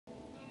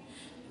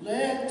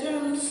Let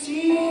them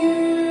see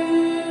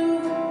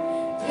you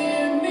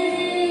in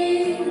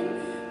me.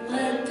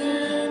 Let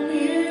them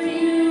hear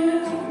you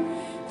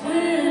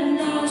when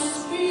I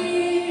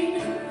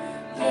speak.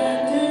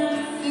 Let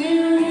them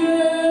feel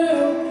you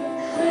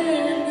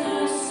when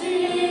I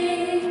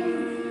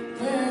sing.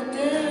 Let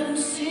them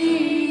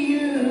see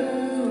you.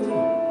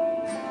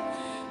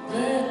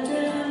 Let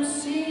them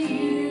see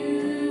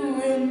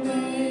you in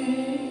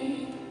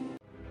me.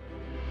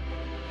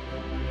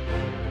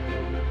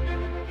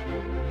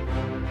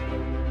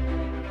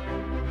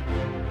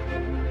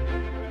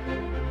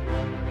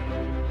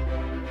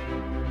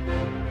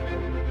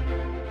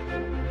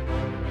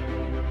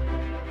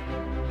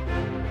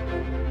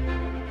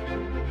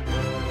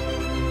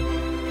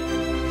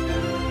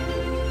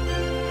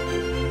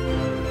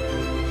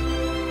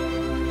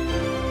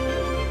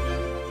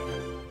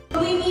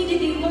 We need to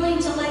be willing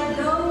to let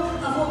go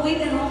of what we've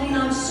been holding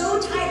on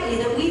so tightly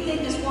that we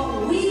think is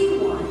what we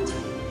want,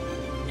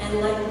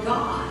 and let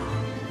God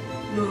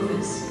move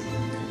us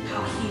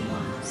how He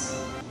wants.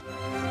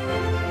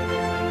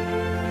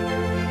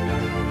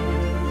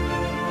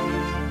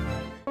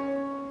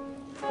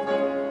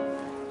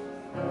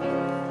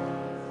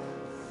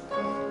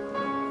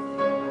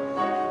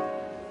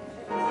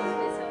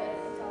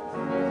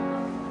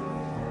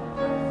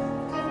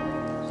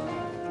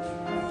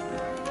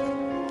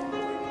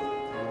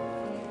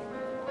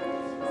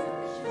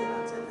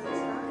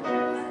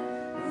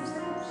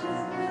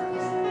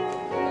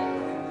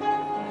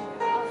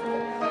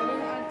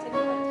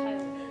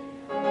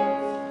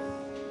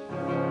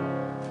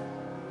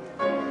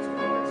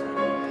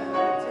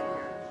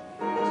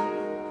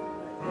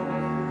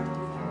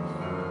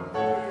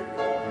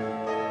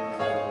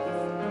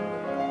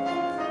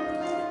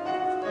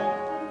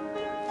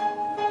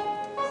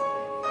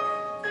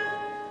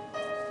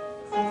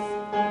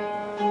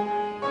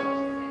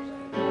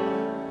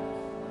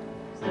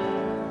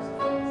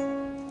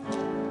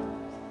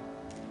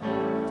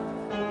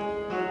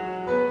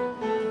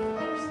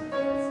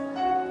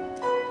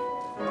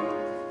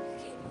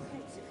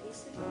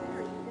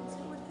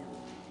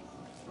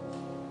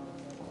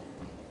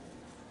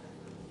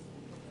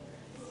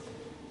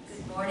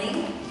 Morning.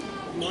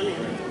 Good morning.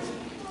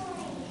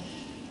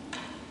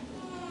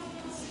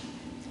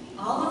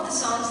 All of the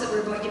songs that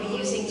we're going to be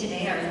using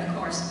today are in the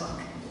chorus book.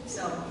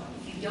 So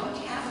if you don't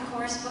have a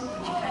chorus book,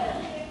 would you kind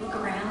of look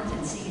around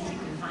and see if you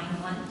can find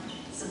one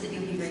so that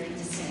you'll be ready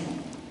to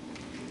sing?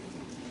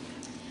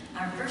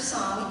 Our first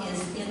song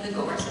is in the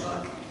chorus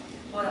book.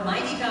 What a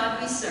Mighty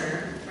God We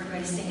Serve. We're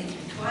going to sing it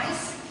through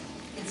twice.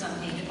 It's on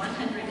page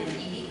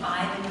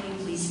 185, and will you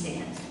please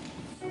stand?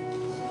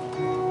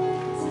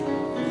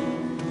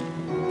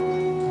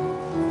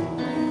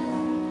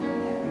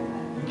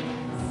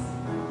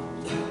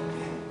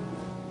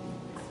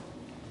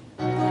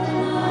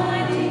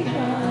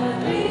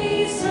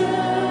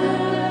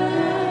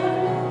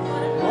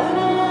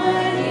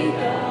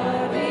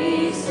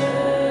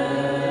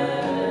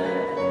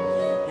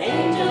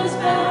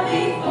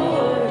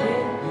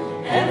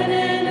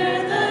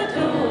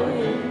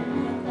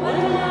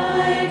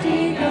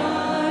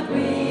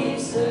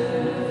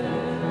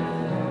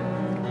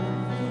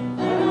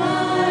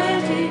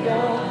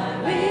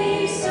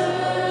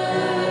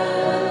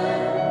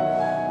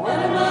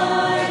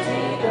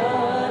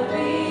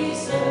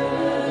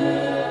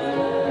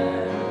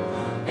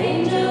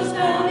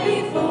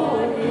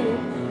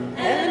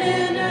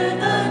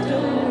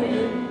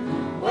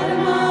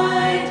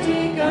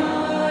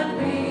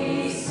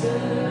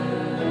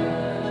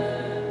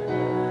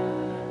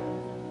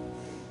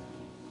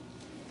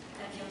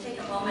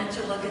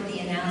 To look at the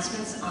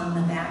announcements on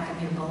the back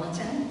of your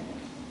bulletin.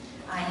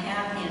 I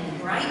have in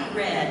bright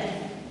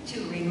red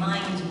to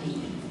remind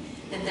me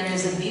that there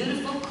is a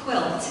beautiful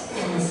quilt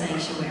in the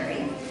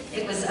sanctuary.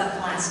 It was up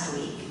last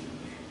week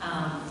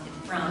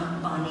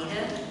from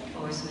Bonita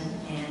Borsman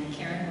and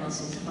Karen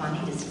Wilson.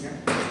 Bonita's here.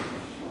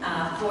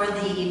 For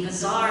the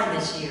bazaar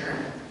this year,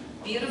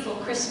 beautiful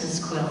Christmas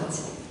quilt.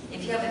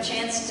 If you have a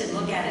chance to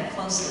look at it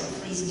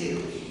closely, please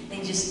do. They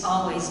just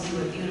always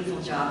do a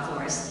beautiful job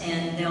for us,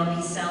 and they'll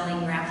be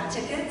selling raffle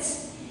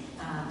tickets.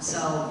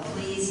 So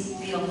please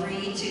feel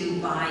free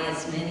to buy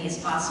as many as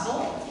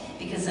possible,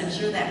 because I'm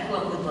sure that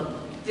quilt would look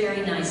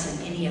very nice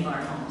in any of our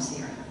homes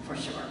here, for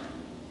sure.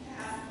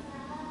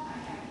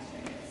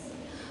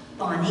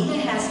 Bonita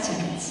has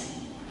tickets.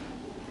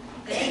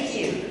 Thank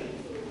you.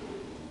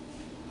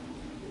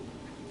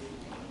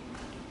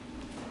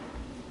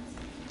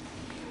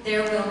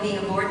 There will be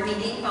a board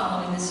meeting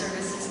following the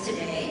services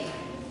today.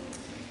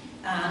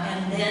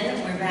 And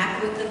then we're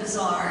back with the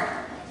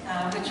bazaar,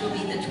 which will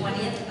be the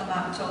 20th of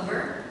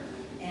October.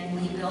 And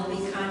we will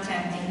be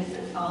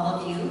contacting all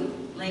of you,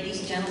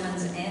 ladies, gentlemen,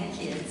 and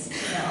kids,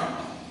 to help.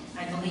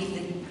 I believe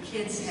the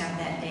kids have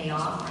that day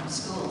off from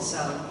school,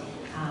 so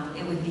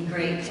it would be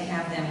great to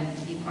have them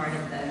be part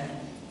of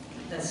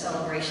the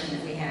celebration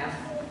that we have.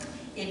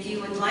 If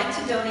you would like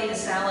to donate a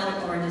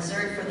salad or a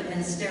dessert for the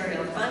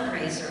ministerial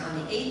fundraiser on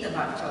the 8th of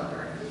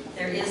October,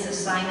 there is a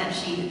sign-up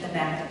sheet at the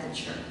back of the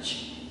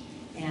church.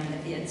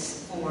 And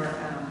it's for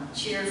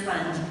cheer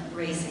fund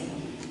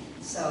raising.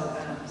 So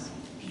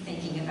be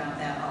thinking about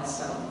that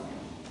also.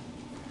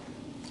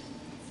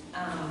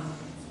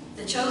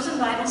 The Chosen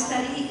Bible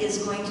Study is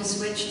going to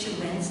switch to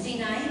Wednesday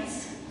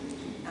nights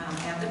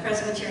at the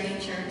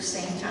Presbyterian Church,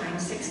 same time,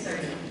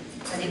 6:30.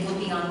 But it will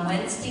be on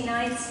Wednesday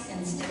nights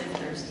instead of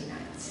Thursday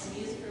nights. The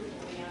youth group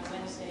will be on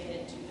Wednesday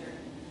at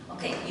 2:30.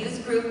 Okay,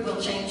 youth group will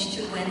change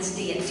to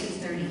Wednesday at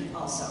 2:30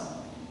 also.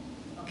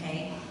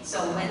 Okay,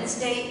 so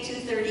Wednesday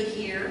 2:30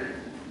 here,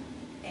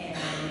 and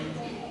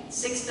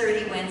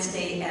 6:30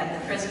 Wednesday at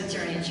the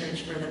Presbyterian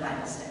Church for the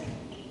Bible study.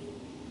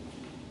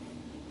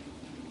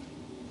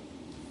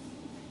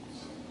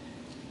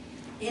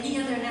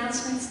 Any other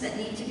announcements that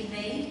need to be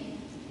made?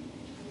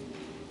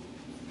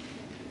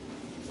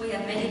 We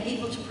have many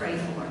people to pray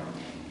for.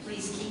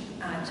 Please keep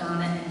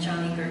Donna and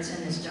Johnny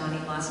Gertzen, as Johnny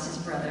lost his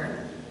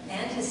brother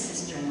and his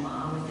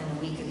sister-in-law within a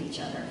week of each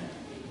other.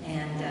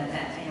 And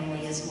that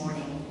family is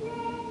mourning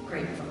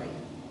gratefully.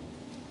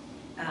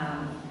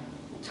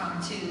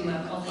 Talked to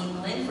Colleen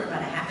Glynn for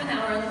about a half an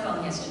hour on the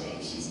phone yesterday.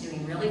 She's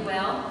doing really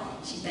well.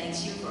 She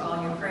thanks you for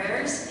all your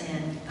prayers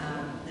and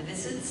the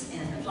visits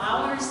and the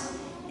flowers.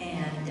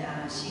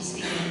 And she's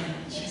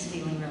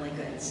feeling really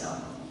good. So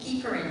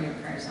keep her in your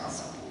prayers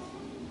also.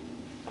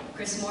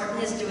 Chris Morton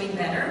is doing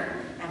better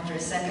after a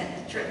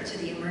second trip to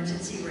the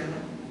emergency room.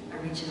 Our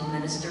regional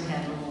minister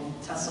had a little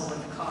tussle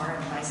with the car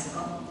and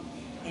bicycle,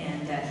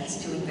 and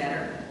he's doing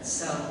better.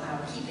 So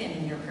keep him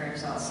in your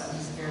prayers also.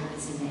 He's a very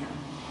busy man.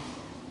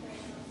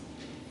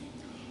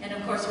 And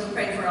of course, we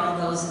pray for all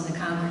those in the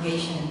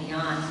congregation and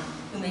beyond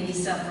who may be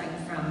suffering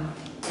from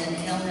an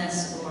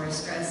illness or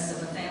stress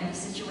of a family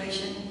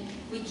situation.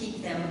 We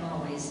keep them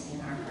always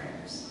in our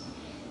prayers.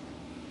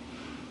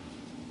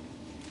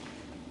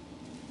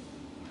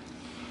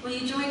 Will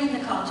you join in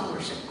the call to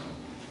worship?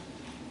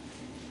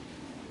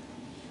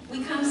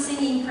 We come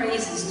singing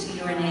praises to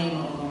your name,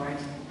 O Lord.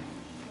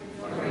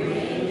 For your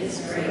name is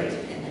great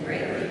and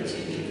greatly to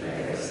be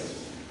praised.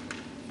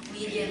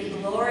 We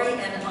give glory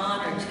and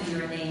honor to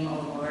your name,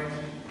 O Lord,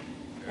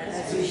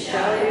 as we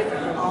shout it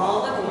from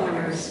all the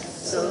corners,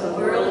 so the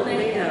world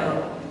may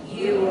know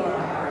you are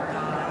our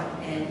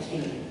God and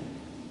King.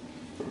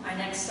 Our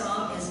next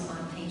song is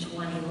on page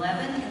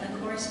 111 in the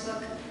chorus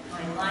book,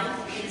 My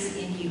Life is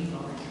in You,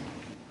 Lord.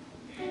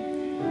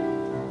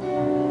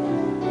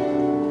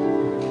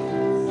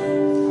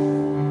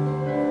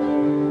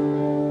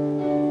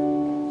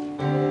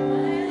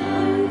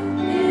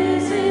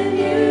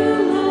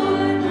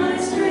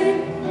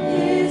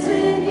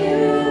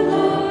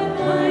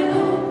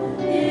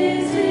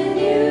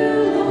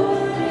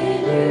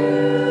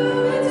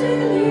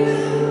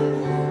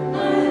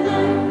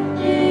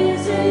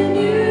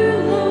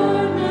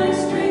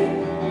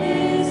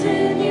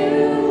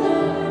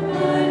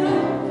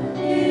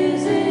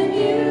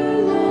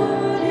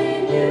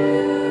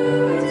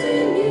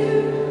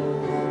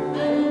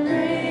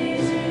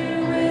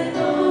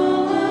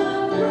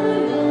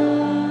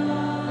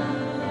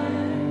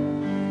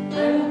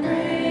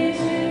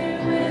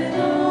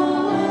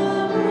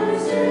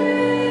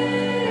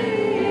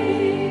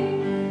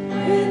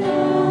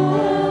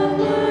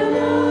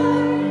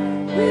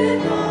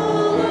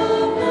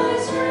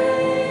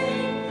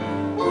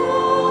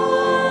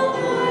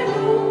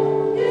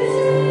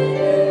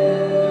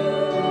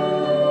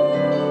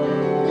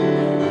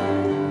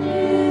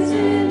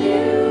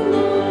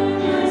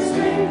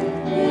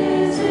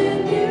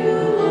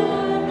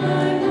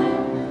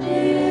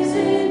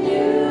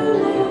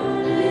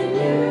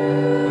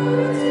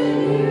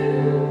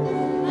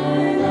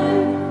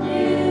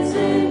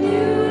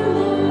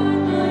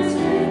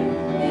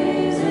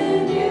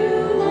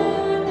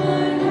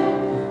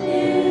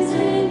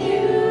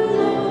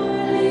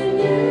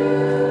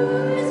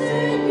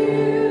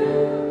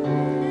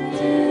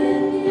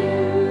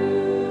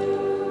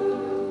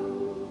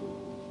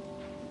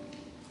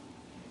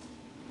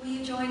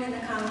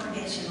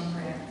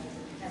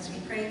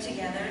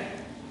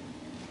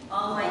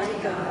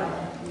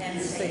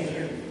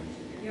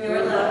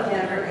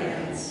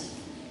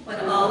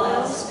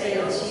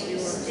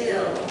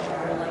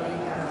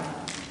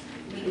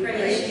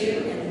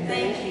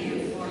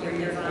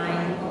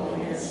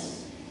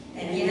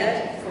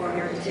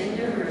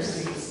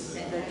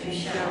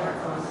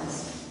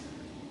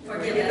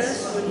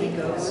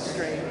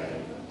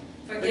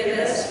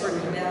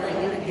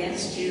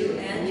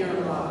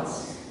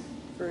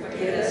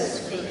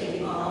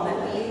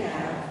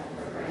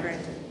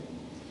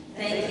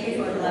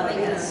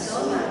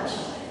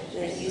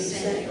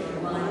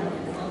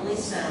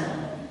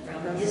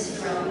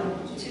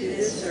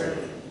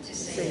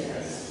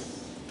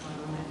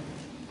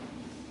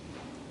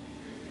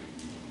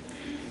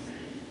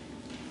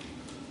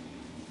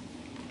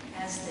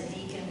 As the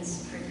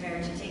deacons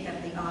prepare to take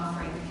up the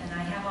offering, can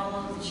I have all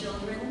of the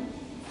children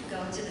go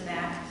to the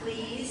back,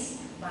 please,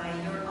 by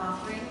your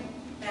offering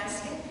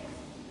basket?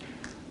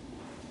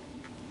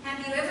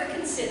 Have you ever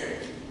considered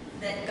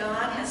that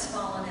God has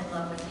fallen in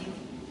love with you?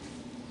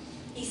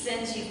 He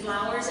sends you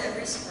flowers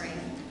every spring.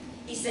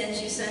 He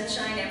sends you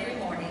sunshine every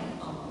morning,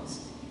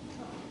 almost.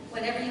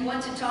 Whenever you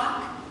want to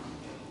talk,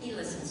 He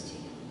listens to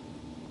you.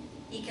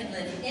 He can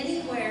live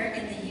anywhere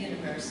in the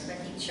universe, but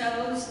he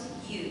chose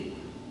you,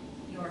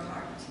 your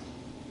heart.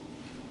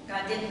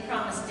 God didn't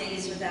promise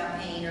days without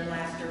pain or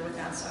laughter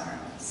without sorrow,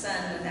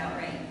 sun without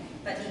rain,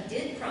 but he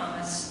did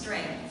promise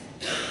strength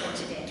for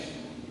today,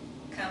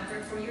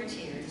 comfort for your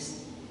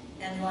tears,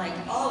 and light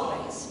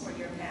always for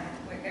your path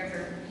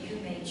wherever you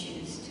may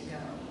choose to go.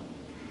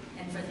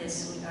 And for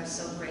this we are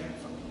so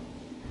grateful.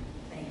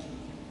 Thank you.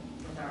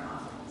 With our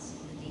offerings,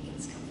 the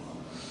deacons come forward.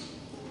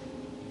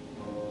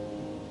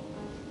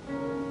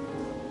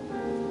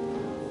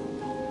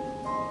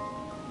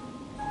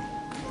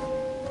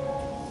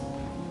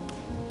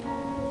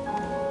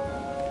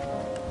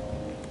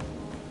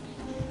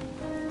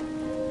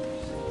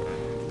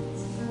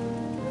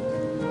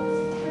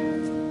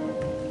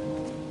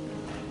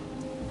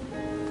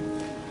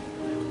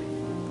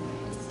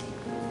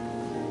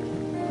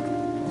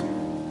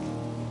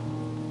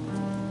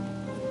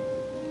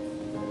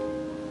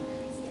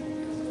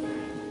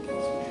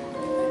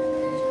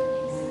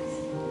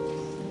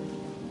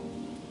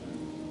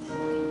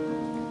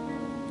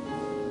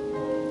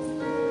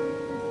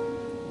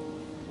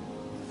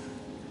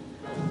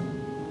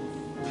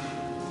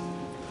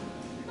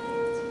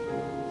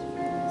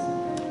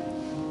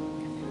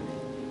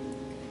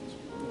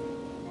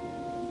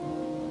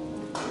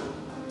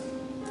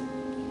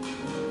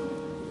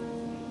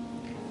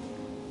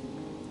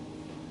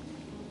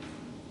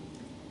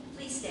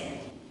 Please stand.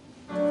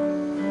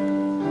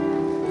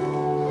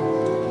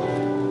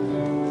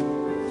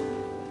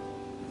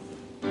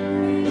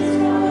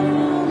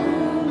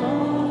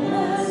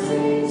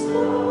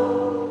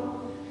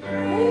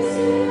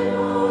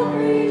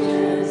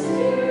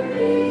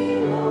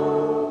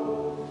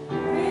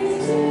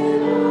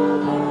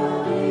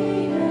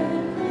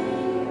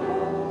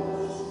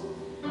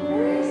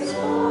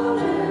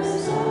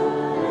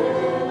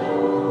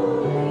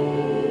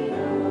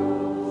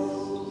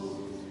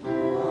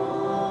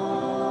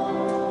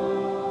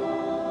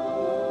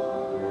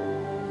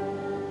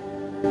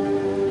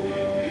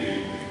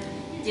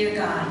 Dear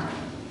God,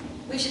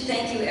 we should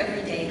thank you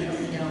every day, but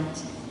we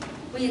don't.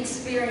 We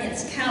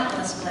experience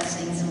countless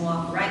blessings and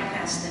walk right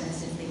past them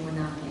as if they were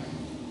not there.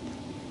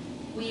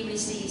 We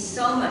receive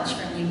so much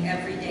from you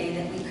every day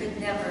that we could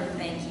never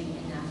thank you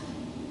enough.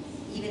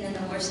 Even in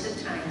the worst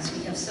of times,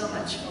 we have so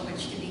much for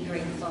which to be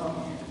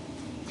grateful.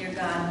 Dear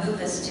God,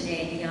 move us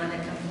today beyond a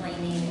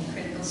complaining and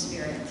critical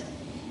spirit.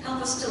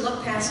 Help us to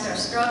look past our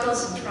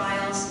struggles and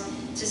trials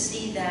to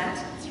see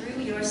that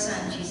through your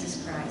Son,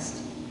 Jesus Christ,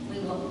 we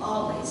will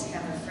always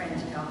have a friend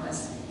to help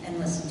us and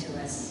listen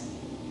to us.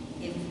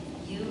 If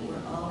you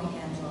were all we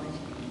had, Lord,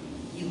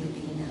 you would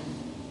be enough.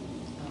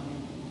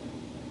 Amen.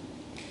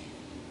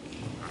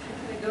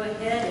 I'm going to go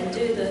ahead and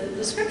do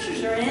the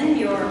scriptures are in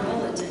your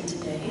bulletin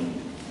today.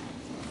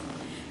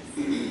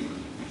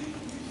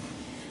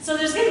 So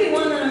there's going to be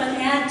one that I'm going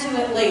to add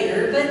to it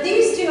later, but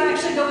these two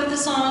actually go with the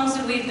songs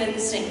that we've been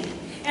singing.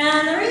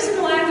 And the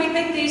reason why we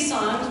picked these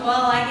songs,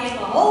 well, I gave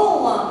a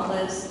whole long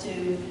list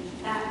to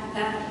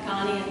Pat,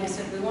 Connie, and they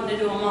said we want to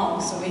do them all.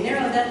 So we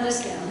narrowed that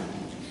list down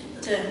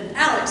to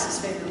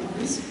Alex's favorite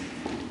ones.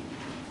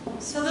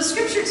 So the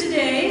scripture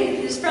today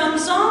is from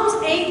Psalms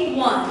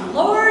 8:1.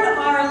 Lord,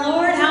 our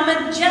Lord, how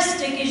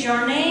majestic is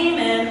your name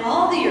in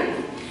all the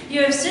earth.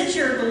 You have set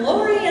your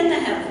glory in the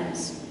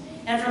heavens.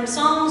 And from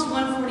Psalms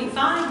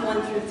 145,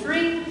 1 through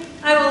 3,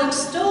 I will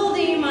extol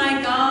thee,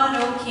 my God,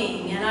 O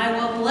King, and I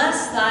will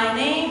bless thy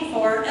name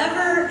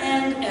forever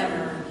and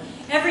ever.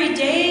 Every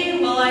day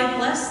will I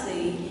bless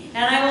thee,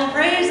 and I will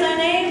praise thy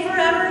name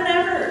forever and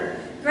ever.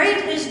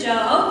 Great is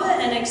Jehovah,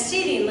 and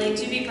exceedingly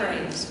to be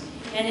praised,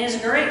 and his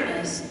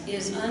greatness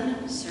is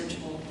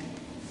unsearchable.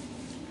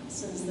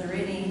 Since the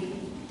reading,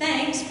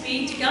 thanks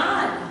be to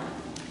God.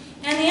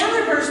 And the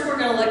other verse we're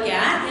going to look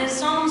at is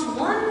Psalms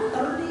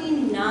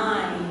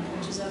 139,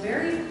 which is a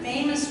very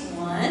famous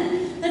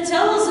one that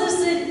tells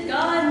us that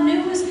God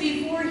knew us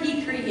before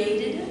he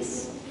created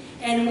us,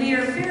 and we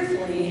are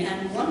fearfully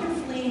and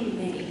wonderfully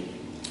made.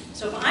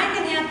 So if I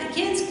can have the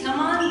kids come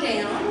on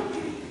down.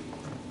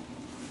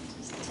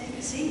 Just take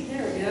a seat.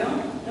 There we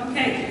go.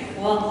 Okay.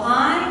 Well,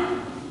 I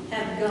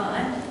have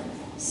got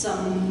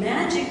some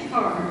magic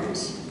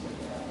cards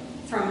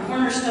from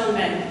Cornerstone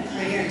Bank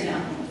right here in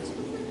town.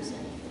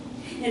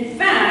 In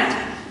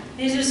fact,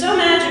 these are so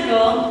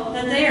magical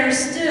that they are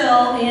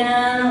still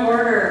in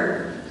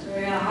order. So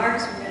we got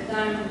hearts, we got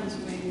diamonds,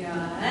 we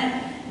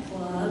got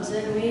clubs,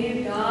 and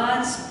we've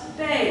got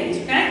spades,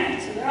 okay?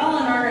 So they're all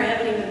in order. I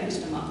haven't even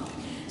mixed them up.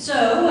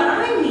 So what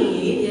I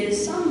need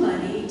is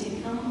somebody to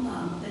come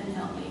up and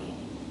help me.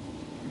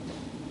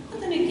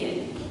 What's the new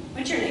kid?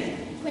 What's your name?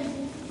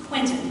 Quentin.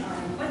 Quentin. All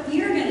right. Quentin,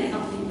 you're going to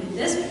help me with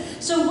this.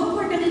 So what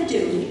we're going to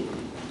do,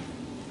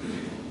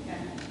 okay,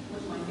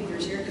 with my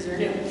fingers here because they're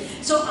new.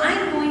 So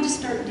I'm going to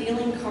start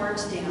dealing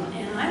cards down,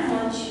 and I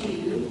want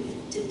you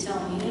to tell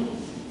me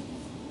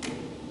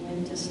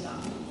when to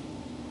stop.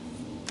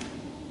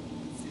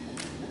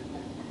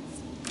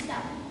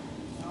 Stop.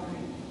 All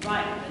right.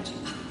 Right.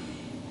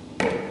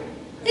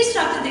 They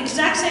stopped at the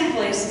exact same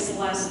place as the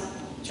last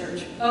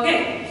church.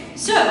 Okay.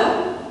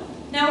 so,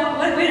 now,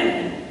 wait a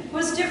minute.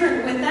 What's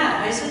different with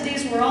that? I said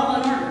these were all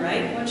in order,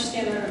 right? Why don't you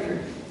stand right over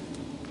here?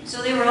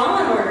 So they were all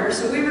in order,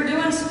 so we were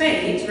doing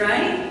spades,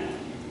 right?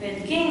 We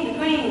had the king, the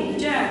queen, the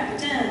jack,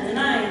 the 10, the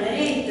 9, the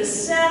 8, the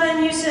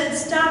 7. You said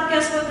stop.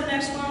 Guess what the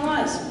next one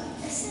was?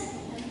 The 7.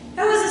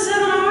 That was the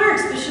 7 of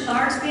hearts. But should the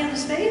hearts be in the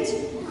spades?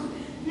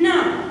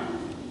 No.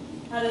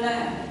 How did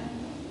that happen?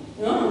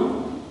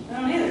 No, I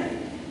don't either.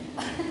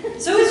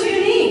 So it's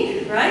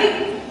unique,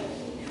 right?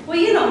 Well,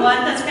 you know what?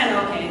 That's kind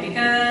of okay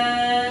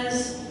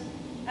because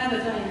I have a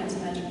feeling that's a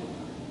magical number.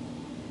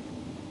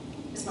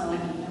 It's my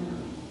lucky number.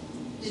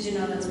 Did you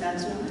know that's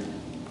God's number?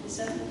 The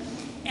 7.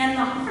 And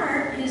the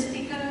heart is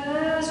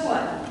because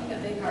what? You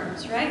got big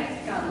hearts,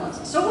 right? God loves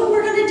us. So what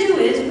we're going to do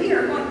is we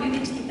are going. You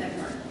get to keep that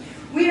card.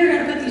 We are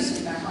going to put these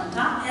two back on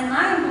top, and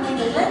I'm going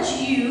to let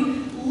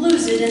you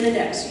lose it in the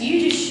deck. So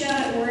you just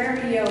shove it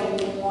wherever you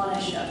want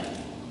to shove it.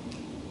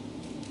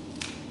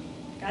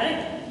 Got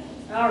it?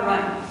 All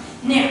right.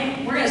 Now,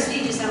 we're going to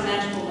see just how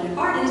magical that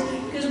card is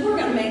because we're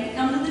going to make it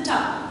come to the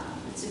top.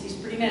 Let's see if he's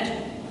pretty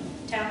magical.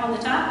 Tap on the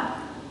top.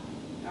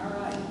 All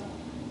right.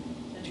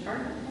 Is that your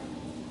card?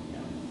 No.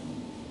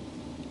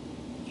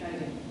 Try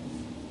again.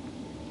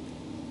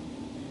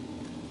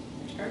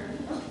 Next card.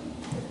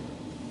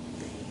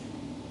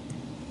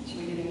 Should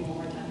we give him one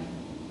more time?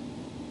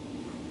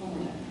 One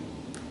more time.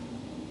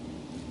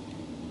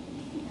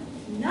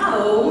 No.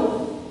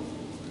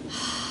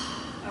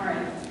 All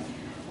right.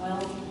 Well,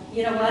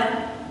 you know what?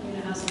 You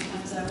know how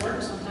sometimes that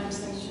works. Sometimes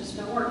things just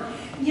don't work.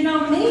 You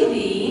know,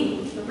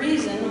 maybe the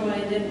reason why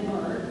it didn't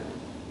work,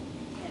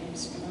 and you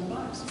just come in the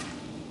box.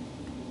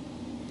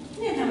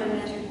 You didn't have a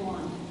magic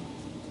wand.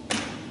 Do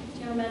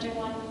you have a magic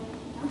wand?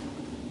 No.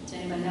 Does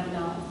anybody have a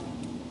dollar?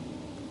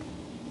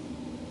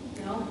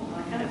 No? Well,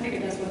 I kind of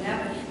figured that's what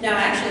happened. Now,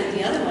 actually,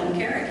 the other one,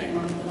 Kara came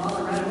up with a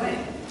dollar right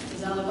away.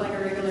 Does that look like a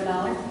regular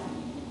dollar?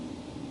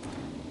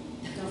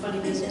 No funny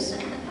business?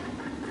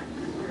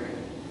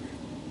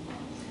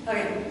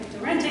 Okay, so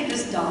we're going to take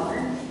this dollar,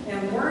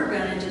 and we're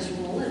going to just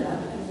roll it up,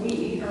 and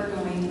we are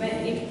going to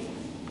make,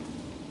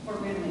 what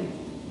are we going to make?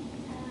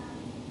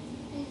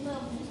 A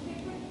little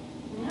newspaper.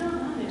 No,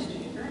 not a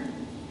newspaper.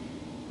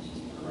 Let's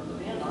just put a rubber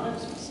band on it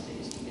so it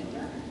stays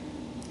together.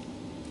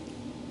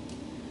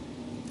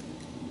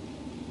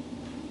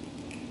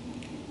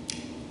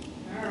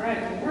 All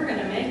right, well, we're going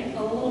to make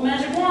a little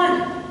magic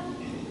wand.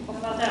 How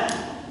about that?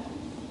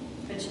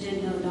 Bet you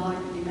didn't know the dollar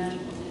could be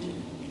magical, did you?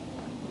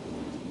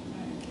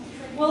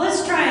 Well,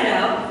 let's try it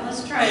out.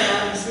 Let's try it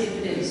out and see if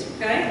it is,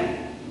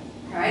 okay?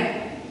 All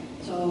right.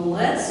 So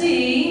let's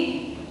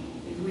see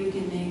if we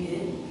can make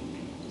it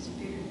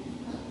disappear.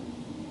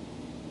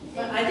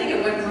 But I think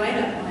it went right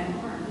up my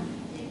arm.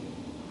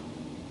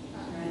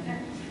 Right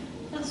there.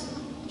 Let's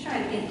try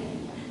it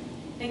again.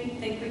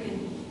 Think we can,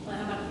 well,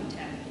 how about we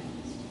tap it?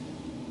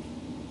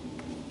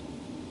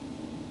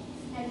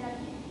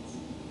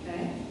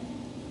 Okay.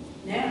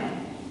 Now.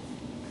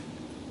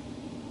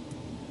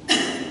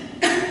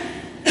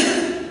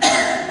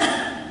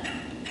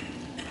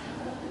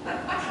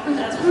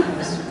 That's what I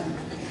was doing.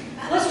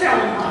 Let's try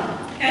one more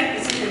time. Okay?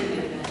 Let's see if we can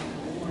get it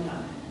one more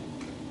time.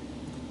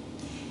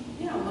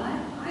 You know what?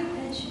 I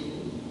bet you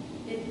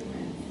it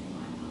went in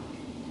my pocket.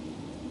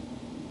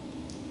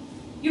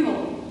 You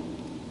hold it.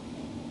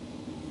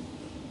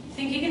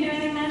 Think you can do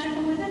anything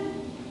magical with it?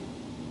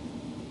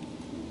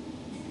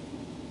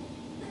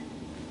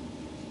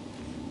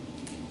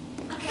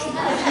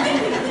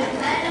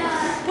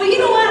 Well, you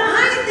know what?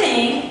 I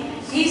think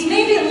he's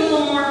maybe a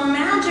little more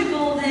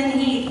magical than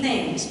he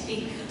thinks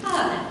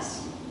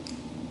because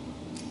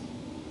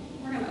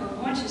we're going to open.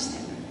 Why don't you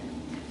stand right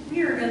there?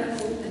 We are going to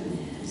open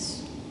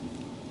this.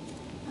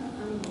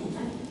 Unroll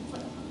it.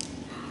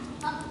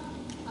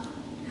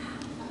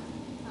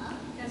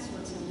 Guess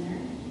what's in there?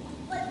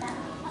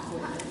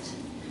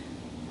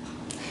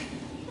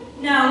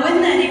 Now,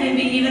 wouldn't that even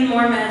be even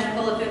more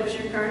magical if it was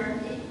your card?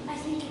 I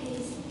think it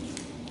is.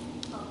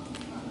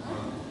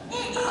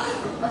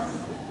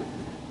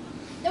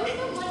 There was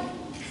no money.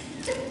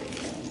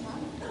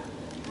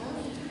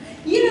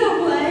 You know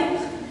what?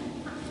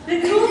 The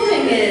cool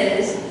thing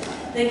is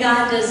that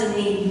God doesn't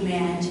need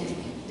magic,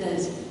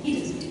 does he? He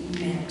doesn't do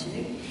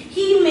magic.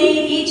 He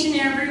made each and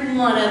every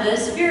one of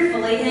us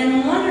fearfully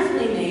and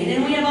wonderfully made,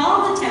 and we have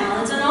all the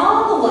talents and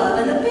all the love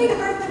and the big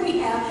heart that we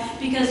have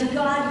because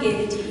God gave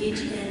it to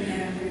each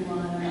and every one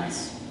of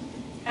us.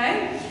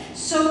 Okay?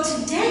 So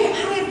today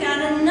I have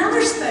got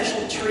another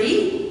special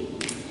treat.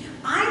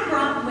 I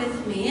brought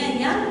with me a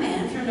young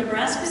man from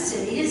Nebraska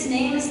City. His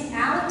name is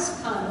Alex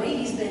Conway.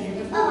 He's been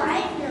here before. Oh,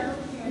 I know.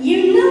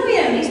 You know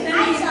him. He's been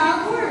I here saw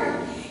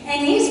before.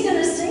 And he's going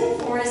to sing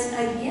for us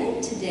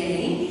again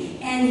today.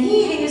 And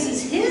he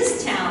uses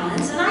his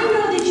talents. And I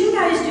know that you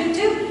guys do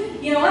too.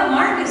 You know what?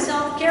 Mark has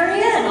helped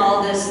carry in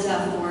all this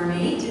stuff for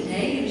me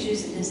today. He was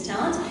using his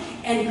talents.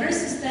 And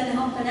Chris has been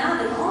helping out.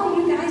 And all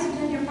you guys have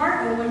done your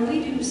part. And when we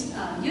do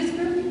youth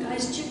group, you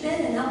guys chip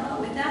in and help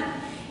out with that.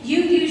 You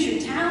use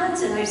your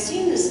talents, and I've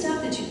seen the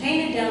stuff that you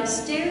painted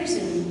downstairs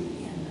in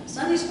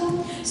Sunday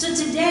school. So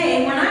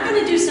today, we're not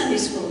going to do Sunday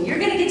school. You're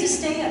going to get to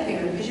stay up here.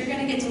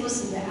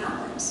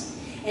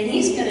 And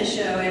he's going to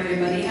show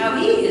everybody how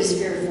he is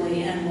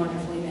fearfully and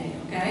wonderfully made,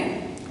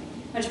 okay?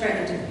 Much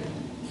better to me.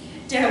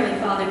 Dear Heavenly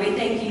Father, we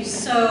thank you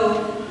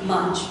so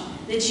much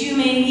that you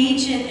made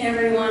each and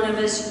every one of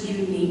us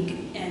unique,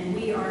 and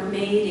we are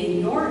made in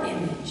your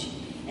image,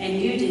 and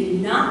you did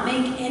not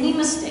make any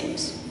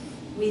mistakes.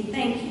 We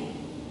thank you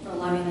for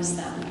loving us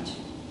that much.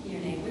 In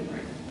your name we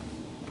pray.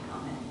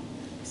 Amen.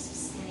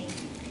 Mrs. Snake,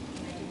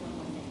 can I do one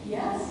more thing?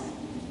 Yes.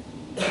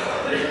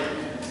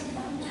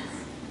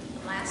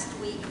 Last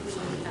week we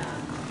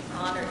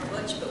honored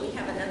Butch, but we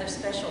have another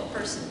special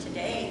person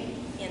today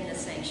in the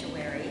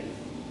sanctuary,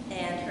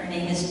 and her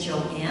name is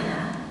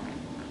Joanna,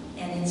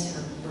 and it's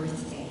her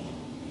birthday.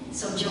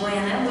 So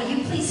Joanna, will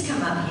you please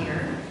come up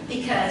here,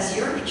 because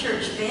your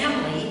church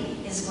family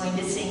is going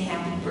to sing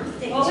happy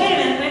birthday. Oh, wait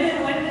a minute.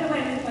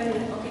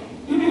 Okay.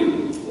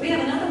 We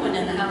have another one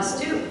in the house,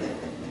 too.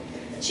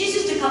 She's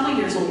just a couple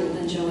years older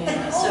than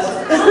Joanna, so.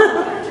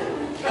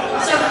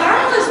 So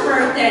Carla's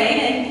birthday,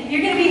 and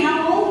you're going to be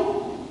how old?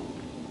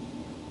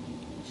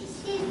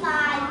 She's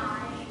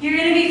 5. You're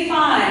going to be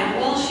 5.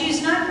 Well,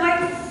 she's not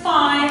quite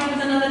 5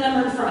 with another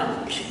number in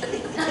front.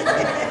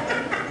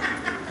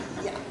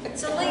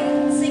 So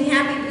let's sing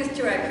happy birthday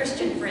to our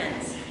Christian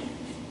friends.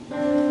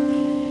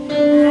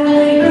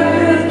 Happy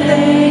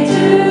birthday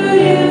to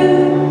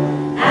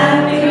you.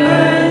 Happy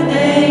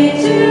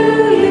birthday to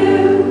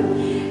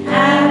you.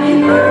 Happy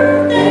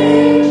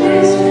birthday,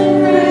 Christian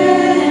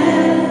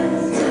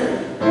friends.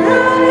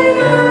 Happy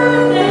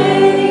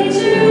birthday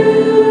to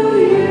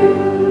you.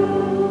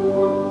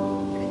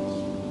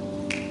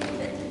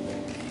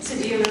 So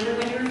do you remember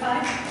when you were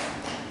 5?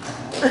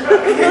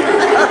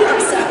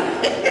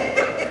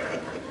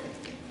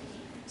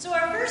 So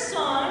our first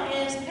song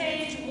is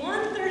page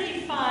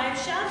 135,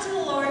 Shout to the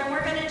Lord, and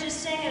we're going to just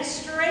sing it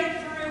straight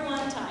through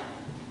one time.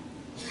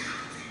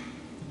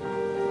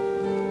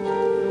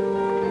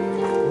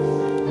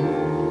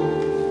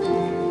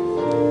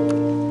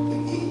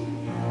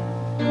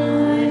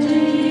 My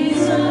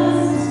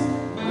Jesus,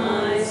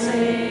 my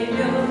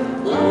Savior,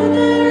 Lord,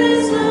 there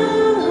is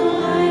none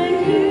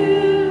like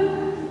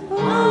you.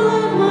 All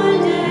of my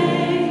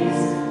days,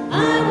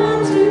 I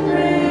want to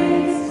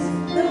praise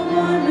the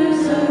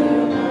wonders of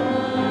your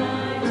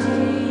mighty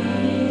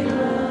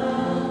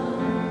love.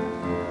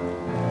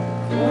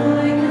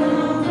 My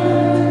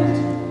comfort,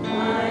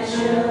 my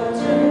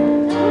shelter,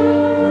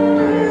 our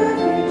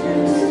refuge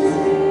and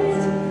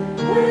strength,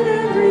 when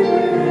every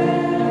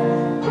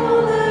breath,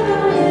 all that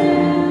I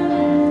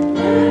am,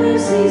 never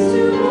cease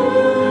to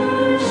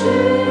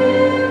worship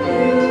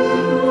you.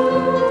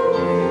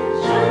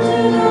 Shout to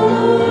the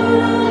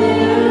Lord on the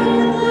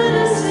earth, let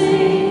us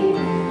sing.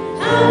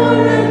 Power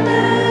and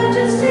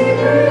majesty,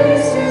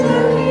 praise to the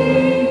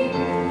King.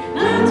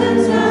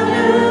 Mountains bow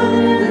down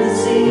and the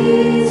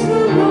seas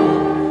will roar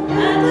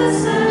at the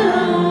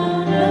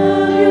sound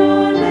of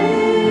your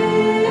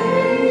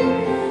name.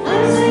 I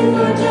sing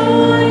for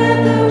joy at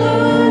the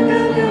work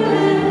of your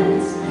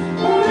hands.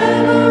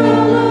 Forever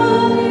I'll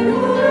love you,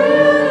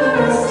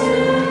 forever I'll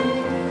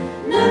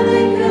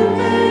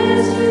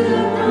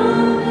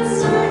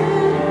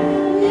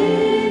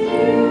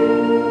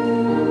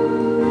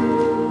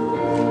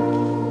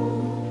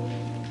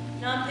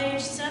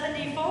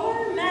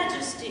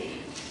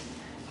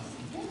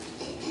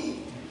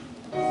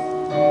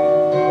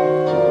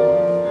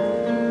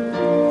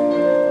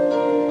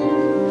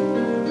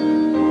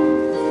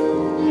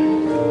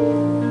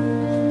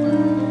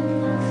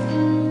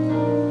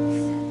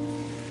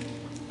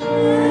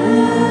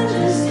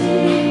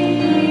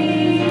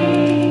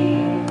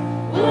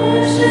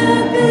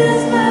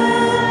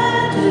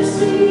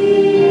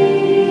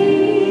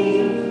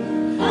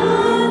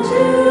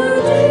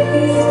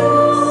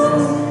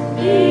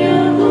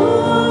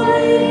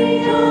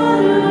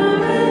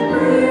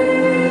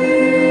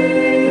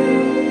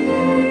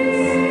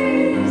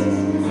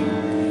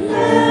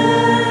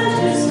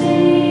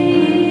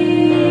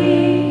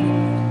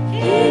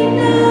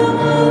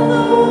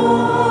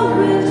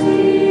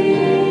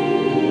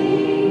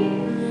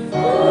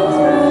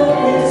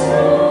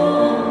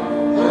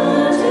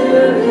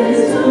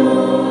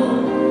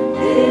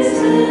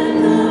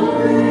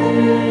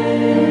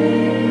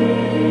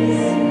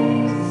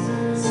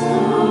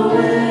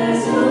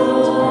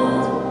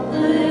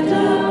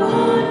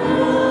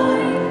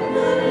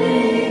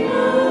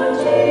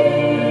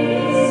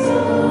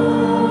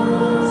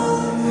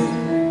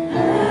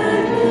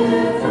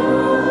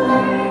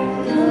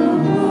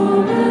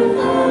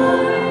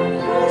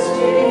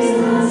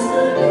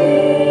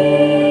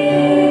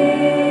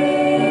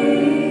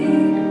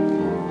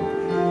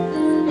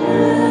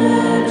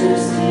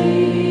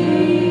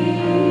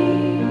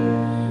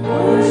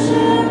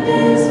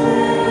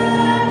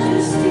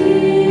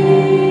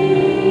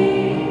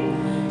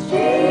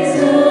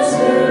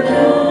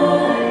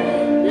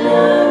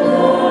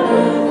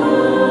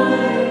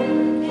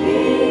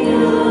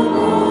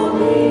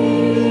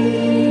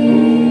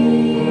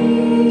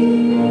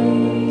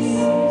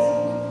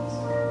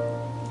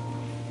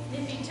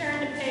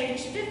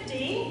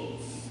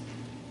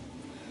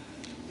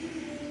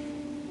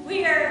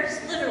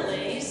are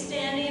literally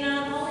standing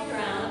on holy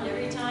ground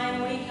every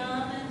time we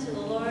come into the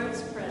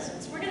Lord's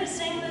presence. We're going to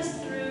sing this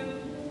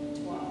through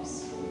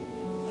twice.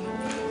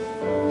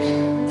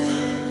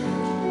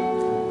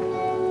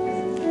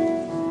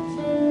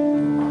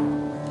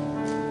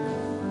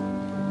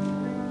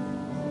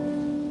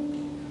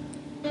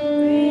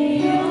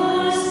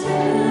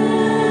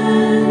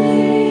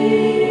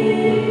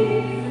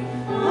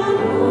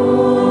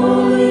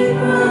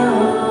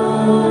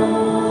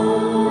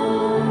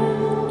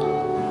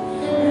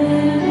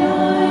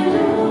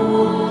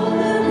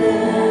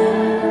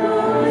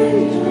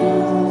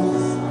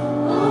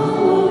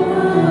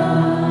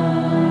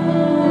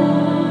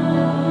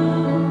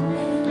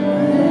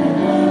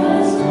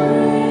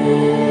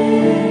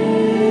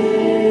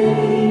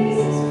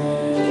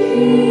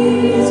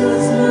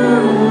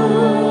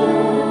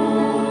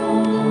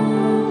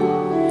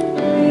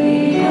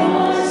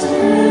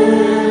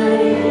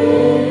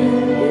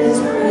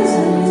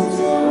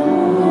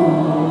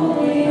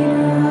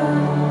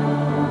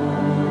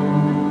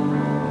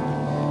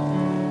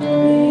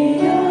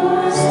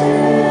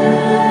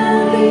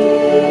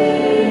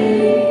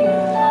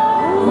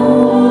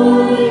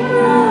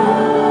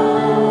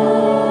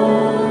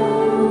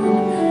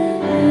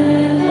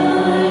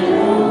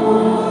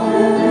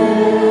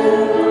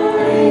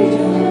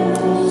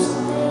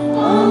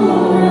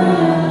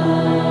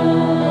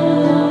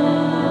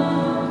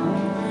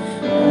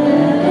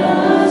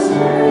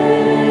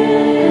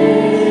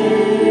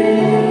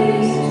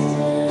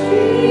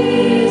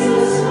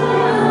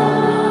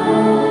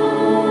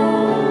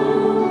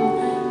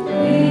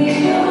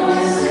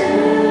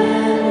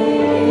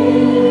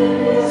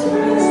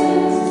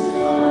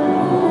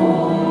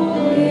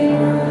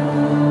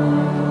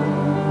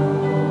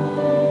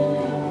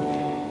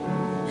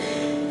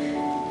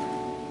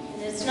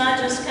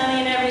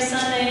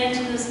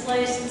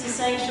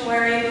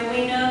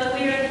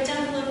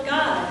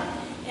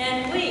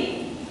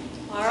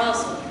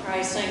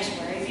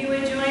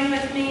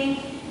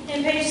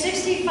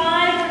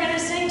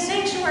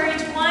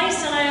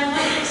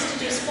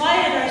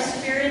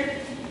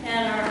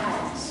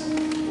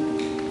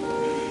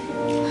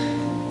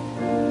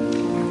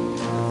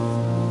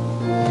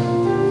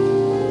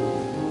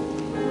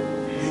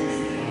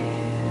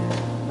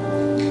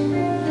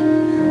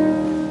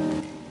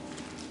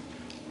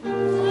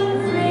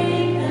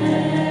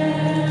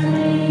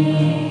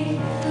 Mary,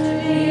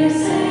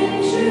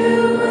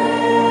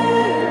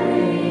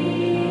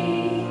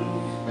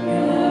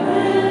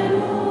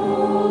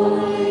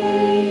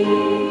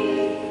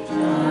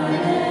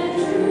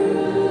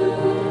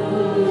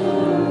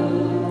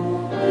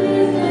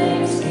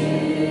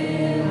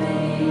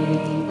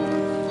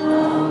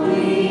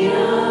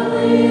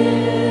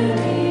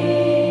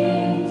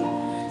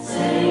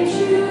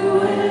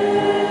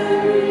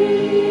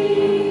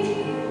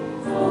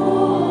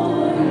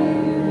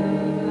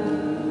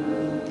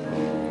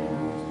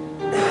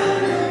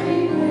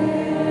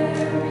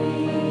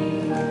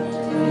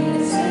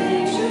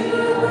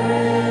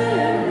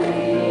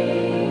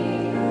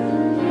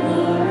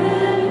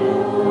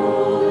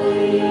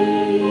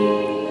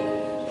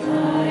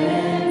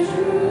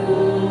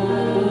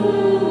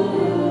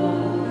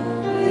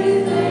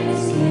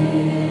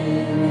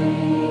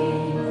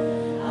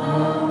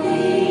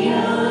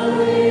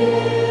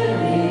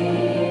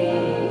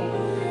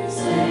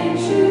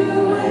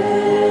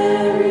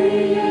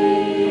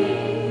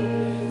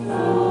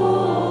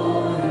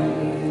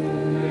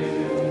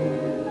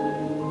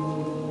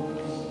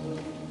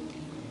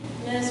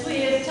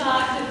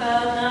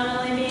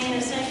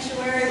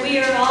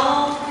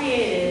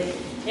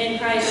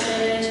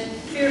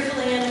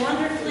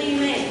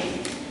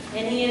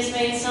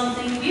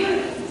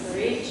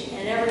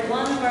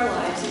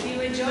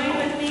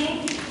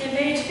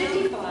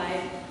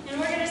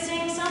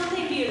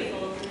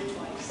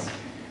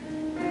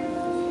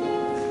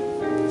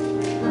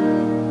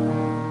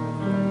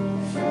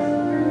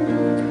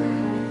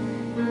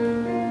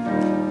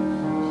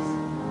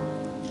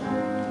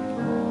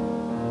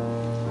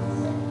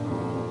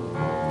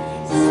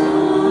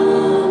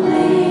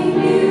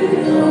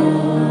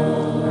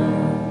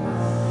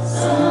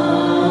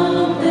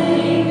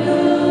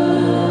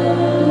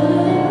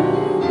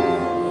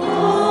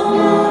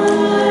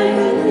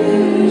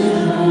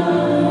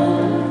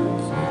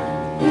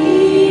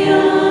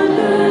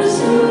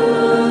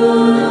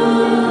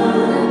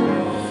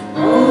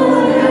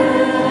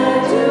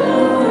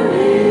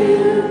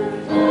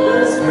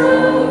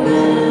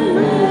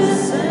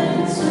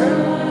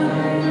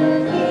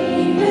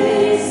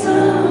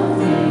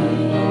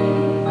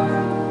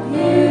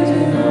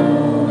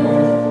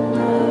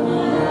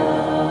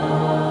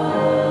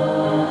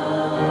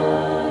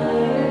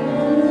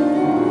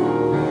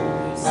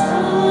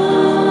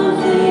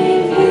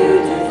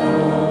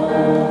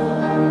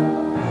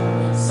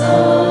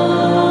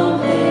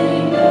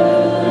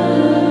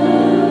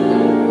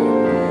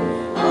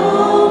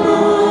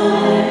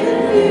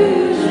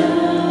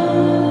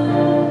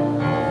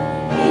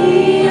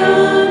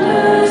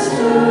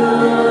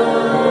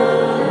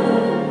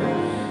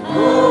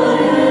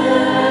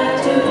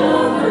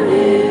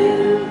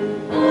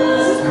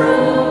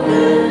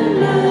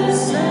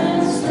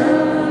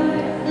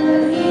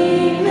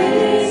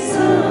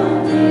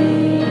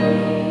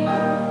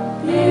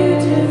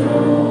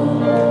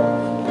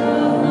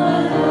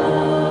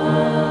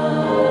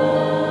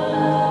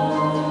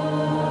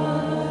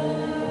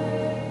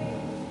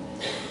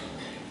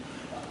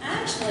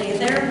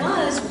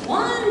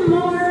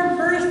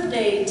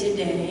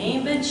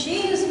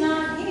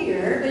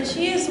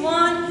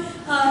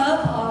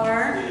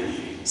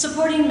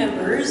 supporting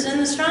members in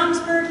the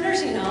Stromsburg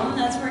Nursing Home.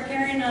 That's where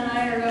Karen and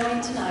I are going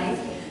tonight.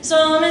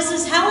 So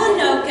Mrs. Helen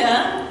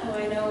Noka, who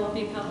I know will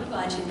be probably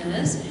watching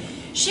this,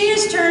 she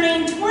is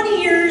turning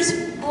 20 years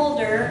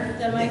older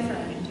than my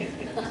friend.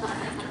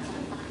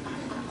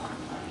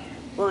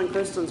 Well, and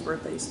Kristen's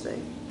birthday's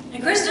today.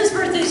 And Kristen's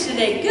birthday's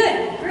today.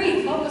 Good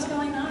grief, what was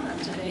going on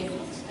today?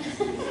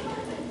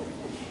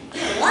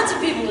 Lots of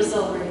people to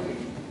celebrate.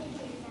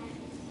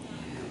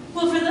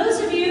 Well, for those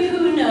of you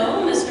who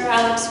know Mr.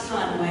 Alex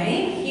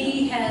Conway,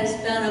 he has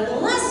been a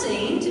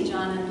blessing to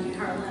John and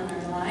Carla in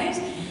our lives.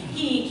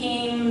 He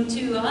came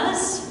to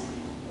us,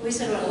 we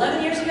said, what,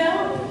 11 years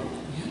ago?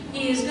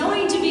 He is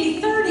going to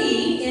be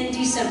 30 in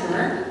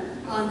December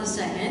on the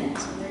 2nd,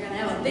 so they're going to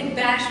have a big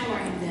bash for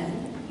him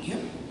then. Yep.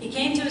 He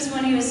came to us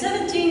when he was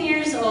 17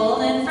 years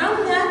old, and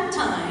from that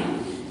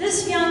time,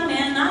 this young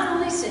man not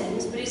only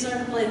sings, but he's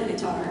learned to play the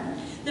guitar,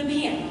 the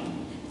piano,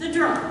 the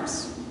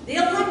drums, the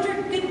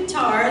electric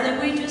guitar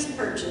that we just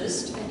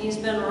purchased, and he's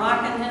been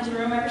rocking his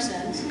room ever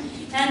since.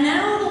 And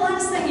now the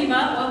last thing he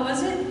bought, what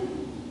was it?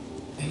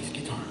 Bass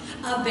guitar.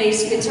 A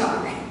bass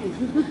guitar.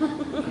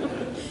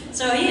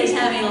 So he is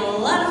having a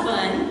lot of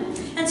fun.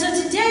 And so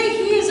today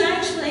he is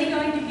actually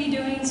going to be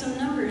doing some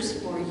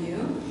numbers for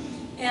you.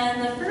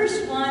 And the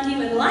first one he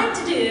would like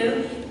to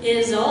do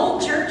is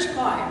Old Church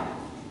Choir.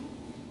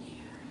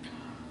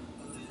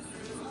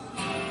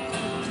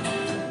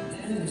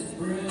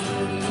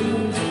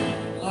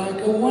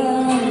 Like a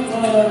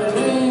wildfire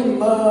in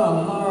my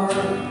heart,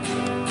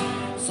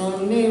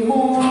 Sunday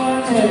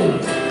morning,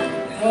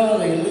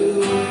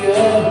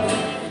 hallelujah,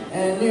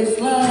 and it's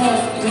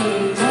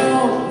lasting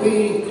all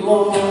week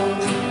long.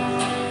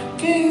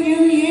 Can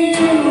you hear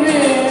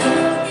it?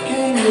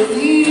 Can you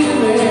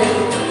feel it?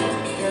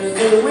 There's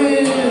the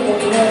rhythm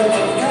of a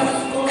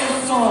gospel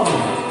song.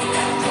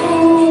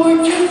 Oh,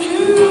 what you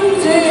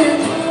choose it,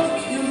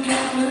 you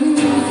can't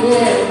lose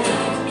it.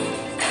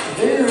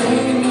 There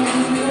ain't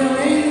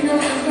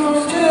nothing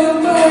gonna steal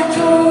my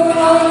joy.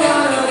 I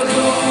gotta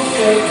go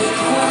straight,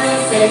 I'm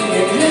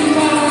singing in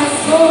my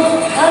soul.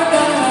 I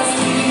got a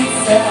sweet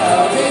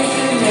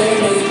salvation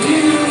and it's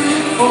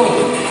beautiful.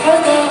 I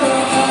got a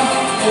heart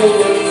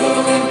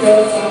overflowing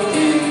 'cause I'm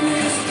being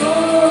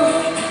restored.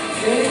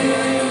 There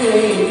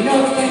ain't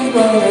nothing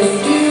gonna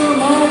steal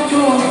my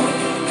joy.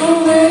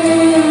 Oh, there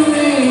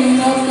ain't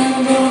nothing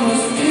gonna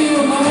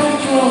steal my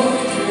joy.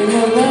 In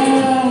the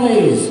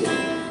valleys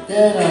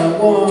that I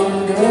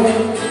wander,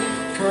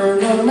 turn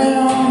the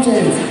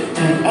mountains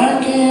and I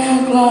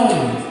can't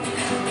climb.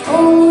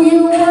 Oh, you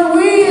are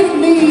with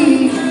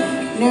me,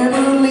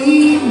 never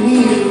leave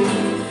me.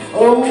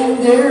 Oh,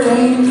 there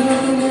ain't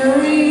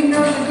nothing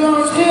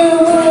gonna steal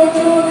my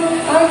joy.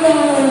 I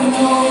got a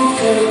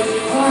motive,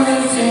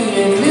 I'm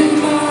singing in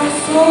my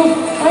soul.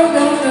 I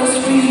got a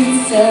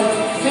sweet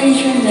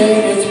salvation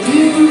and it's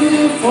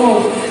beautiful.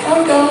 I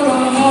got a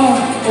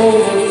heart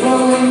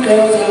overflowing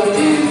 'cause I've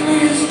been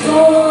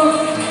restored.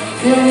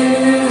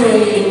 There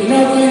ain't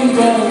nothing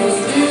gonna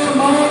steal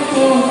my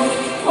joy.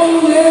 Oh,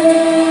 there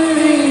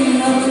ain't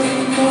nothing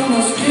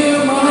gonna steal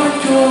my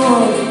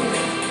joy.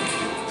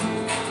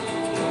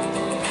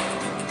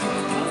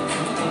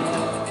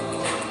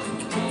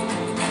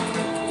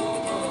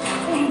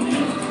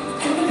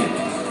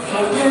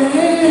 Clap your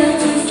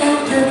hands and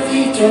stamp your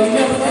feet till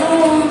you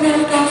found the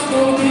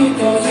gospel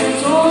because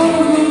it's all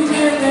you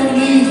never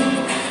need.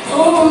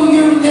 Oh,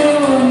 you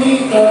never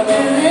need. Clap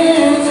your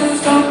hands and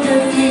stamp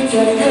your feet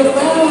till you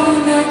found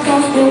the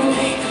gospel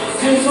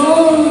because it's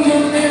all you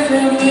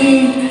never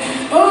need.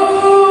 Oh,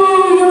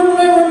 you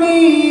never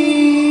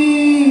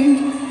need.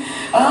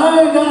 I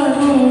got a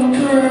little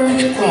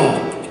church choir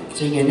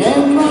singing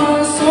in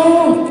my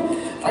soul.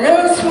 I got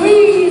a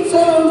sweet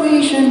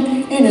salvation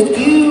and it's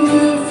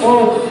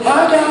beautiful. I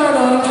got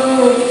a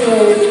little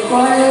church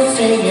choir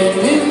singing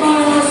in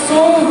my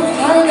soul.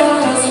 I got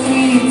a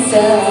sweet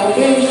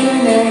salvation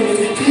and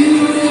it's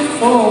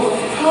beautiful.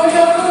 I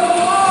got a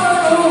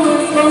heart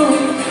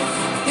overflowing,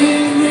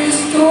 been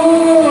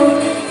restored.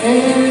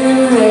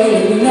 There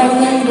ain't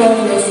nothing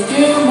gonna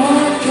steal my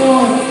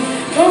joy.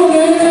 Oh,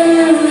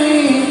 there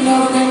ain't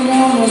nothing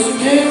gonna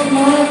steal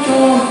my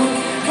joy.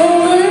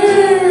 Oh,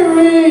 there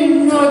ain't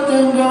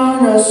nothing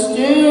gonna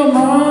steal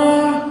my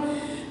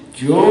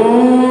joy.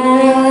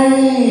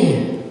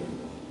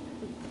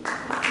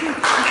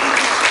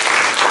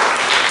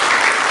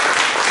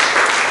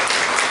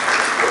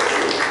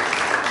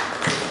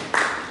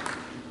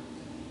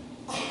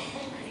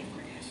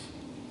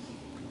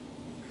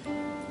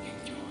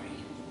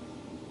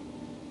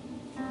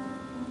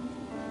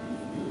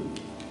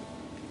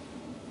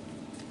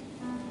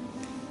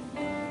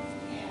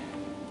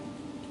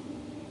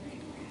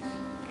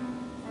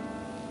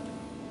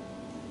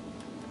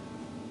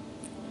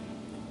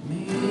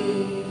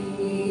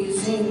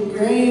 Amazing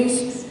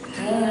grace,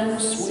 how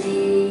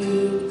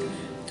sweet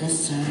the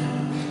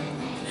sound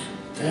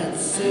that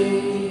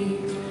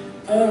saved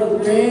a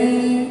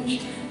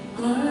wretch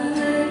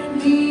like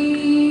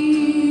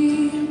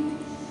me.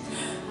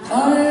 I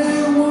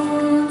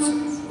once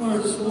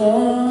was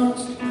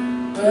lost,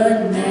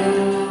 but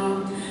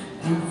now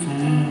I'm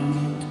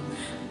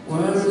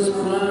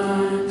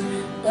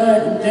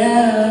but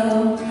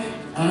now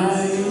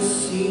I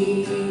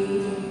see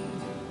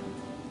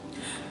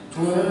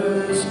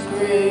 'twas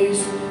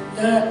grace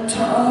that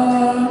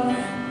taught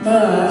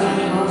my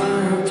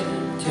heart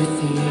to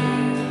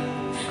fear,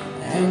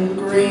 and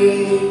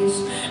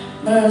grace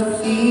my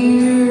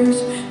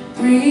fears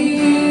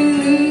relieve.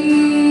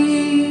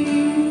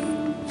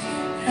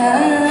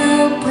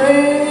 How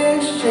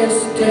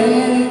precious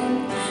day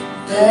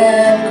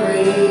that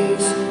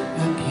grace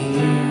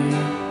appeared,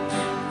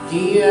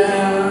 the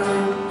hour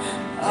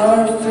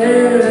our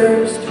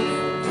first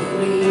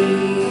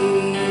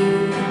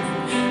believed.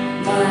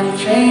 My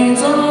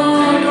chains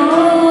are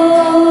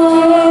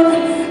gone,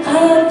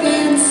 I've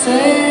been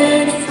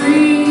set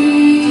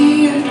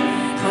free.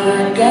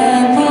 My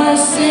God, my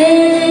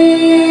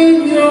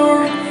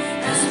Savior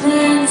has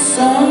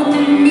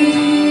ransomed me.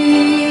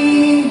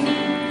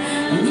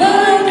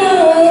 Like a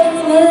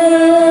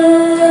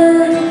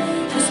flood,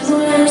 His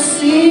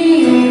mercy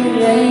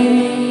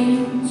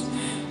reigns,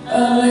 a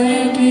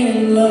lamp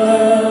in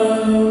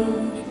love,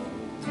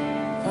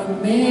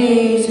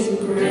 amazing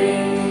grace.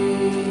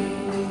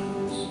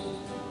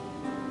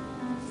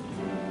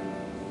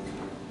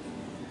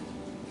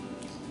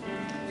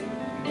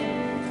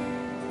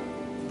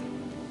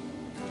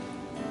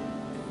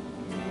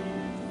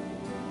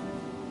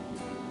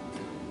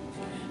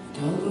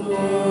 The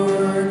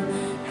Lord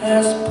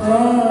has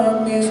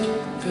promised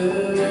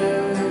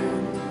good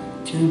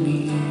to me.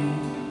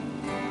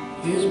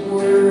 His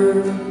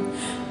word,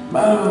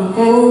 my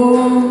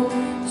hope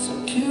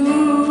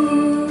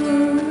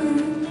secure.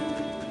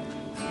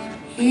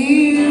 He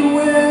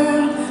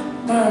will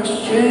my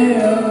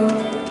shell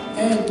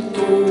and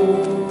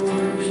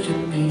doors to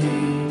me,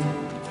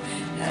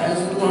 as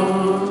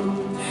long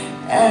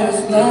as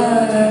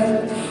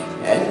life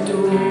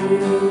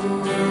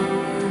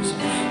endures.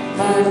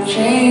 My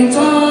chains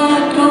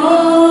are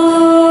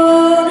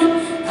gone,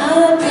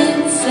 I've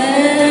been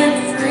set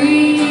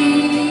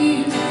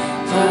free.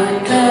 My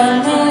God,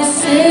 my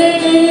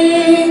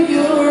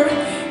Savior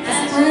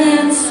has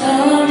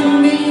ransomed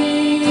me.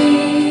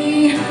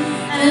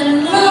 And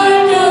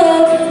like a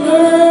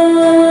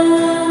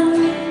flood,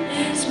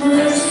 His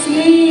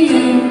mercy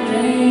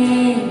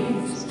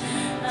reigns,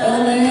 a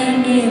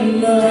land in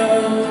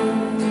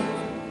love,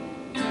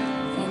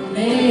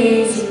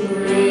 amazing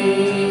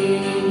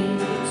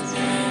grace.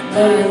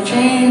 My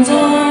chains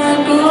are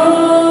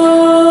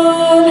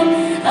gone,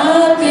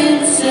 I've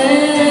been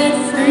set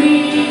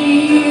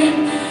free.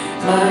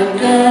 My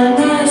God,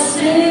 my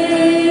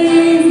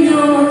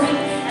Savior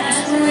has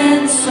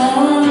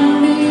ransomed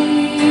me.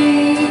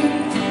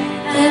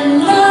 And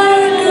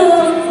like a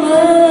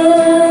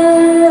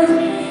flood,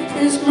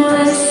 His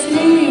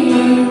mercy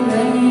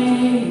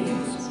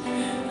reigns,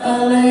 a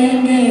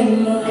land in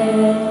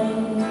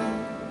love,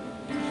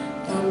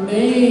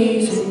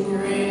 amazing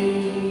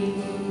grace.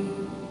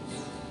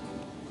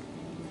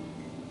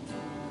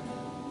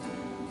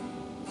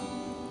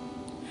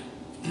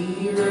 The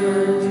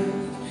earth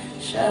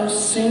shall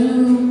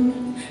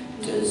soon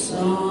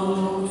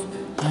dissolve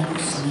like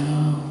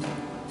snow.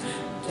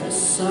 The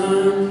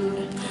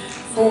sun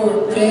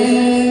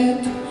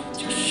forbid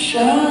to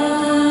shine,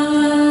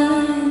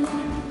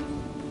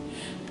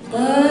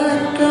 but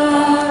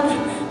God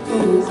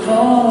who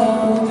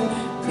called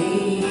me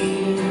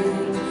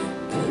here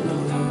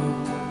below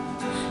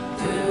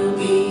will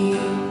be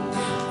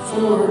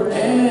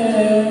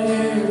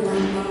forever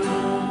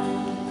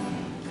mine.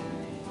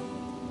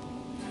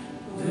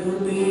 Will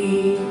be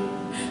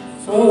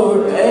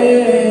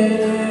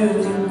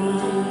forever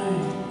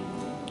mine.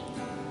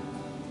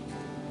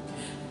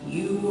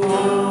 You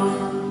are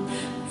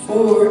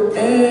forever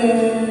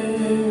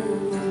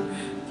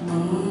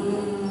mine.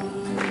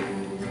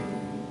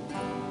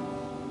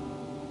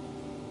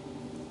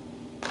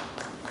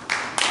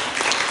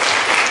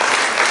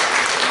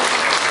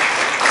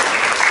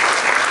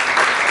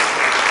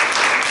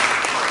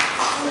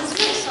 Well, this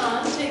next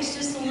song takes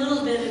just a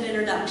little bit of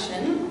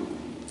introduction.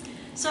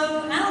 So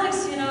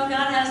Alex,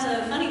 God has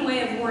a funny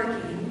way of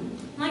working.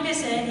 Like I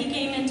said, he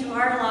came into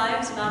our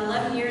lives about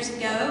 11 years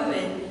ago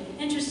in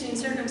interesting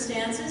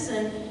circumstances,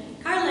 and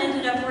Carla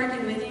ended up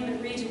working with him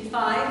at Region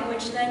 5,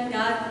 which then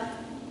got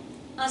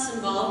us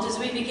involved as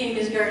we became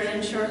his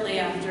guardian shortly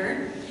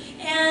after.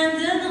 And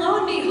then, lo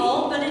and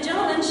behold, but a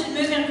gentleman should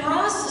move in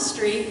across the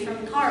street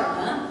from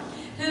Carla,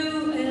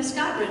 who is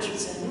Scott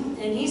Richardson,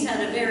 and he's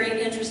had a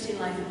very interesting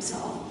life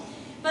himself.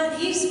 But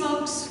he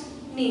smokes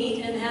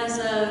meat and has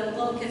a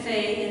little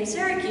cafe in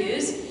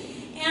Syracuse.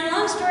 And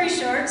long story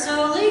short,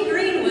 so Lee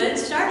Greenwood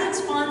started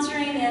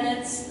sponsoring, and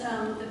it's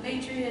the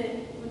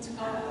Patriot, what's it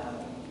called?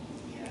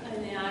 I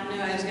knew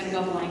I was going to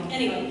go blank.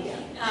 Anyway,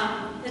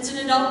 it's an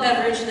adult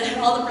beverage that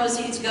all the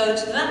proceeds go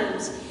to the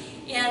veterans.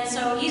 And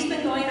so he's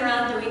been going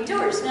around doing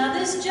tours. Now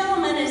this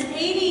gentleman is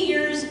 80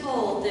 years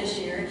old this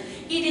year.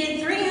 He did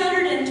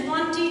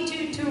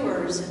 322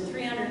 tours in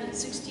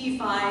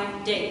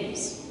 365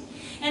 days.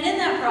 And in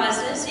that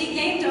process, he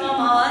came to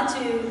Omaha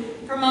to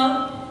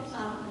promote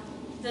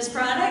this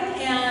product,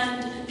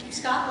 and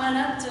Scott went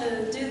up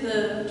to do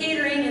the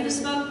catering and the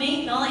smoked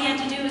meat, and all he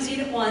had to do was eat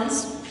it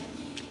once.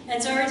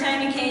 And so every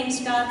time he came,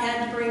 Scott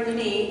had to bring the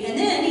meat. And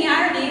then he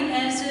hired him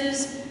as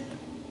his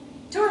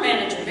tour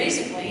manager,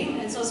 basically.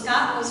 And so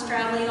Scott was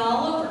traveling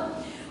all over.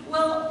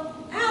 Well,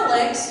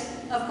 Alex,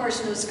 of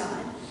course, knows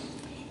Scott.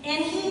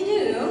 And he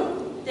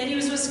knew that he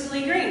was with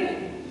Lee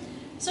Greenwood.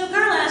 So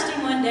Carla asked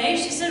him one day,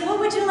 she said, "What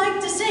would you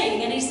like to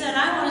sing?" And he said,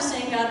 "I want to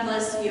sing God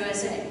Bless the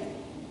USA."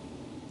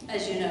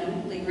 As you know,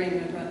 Lee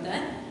Greenwood wrote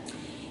that.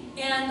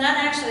 And that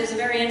actually is a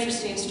very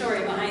interesting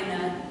story behind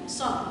that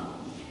song.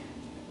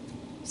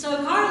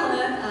 So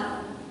Carla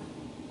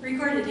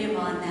recorded him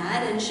on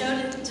that and showed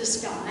it to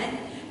Scott,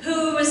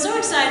 who was so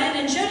excited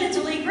and showed it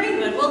to Lee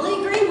Greenwood. Well,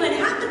 Lee Greenwood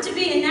happened to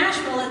be in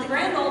Nashville at the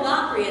Grand Ole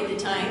Opry at the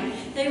time.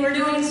 They were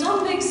doing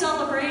some big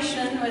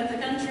celebration with the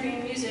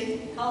Country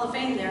Music Hall of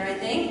Fame there, I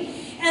think.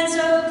 And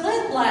so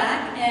Clint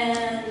Black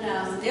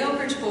and the Oak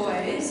Ridge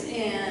Boys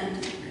and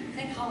I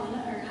think Colin,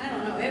 or I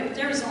don't know,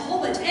 there was a whole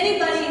bunch.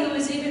 Anybody who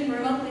was even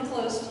remotely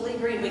close to Lee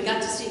Greenwood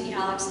got to see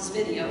Alex's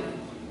video.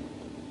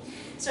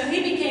 So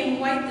he became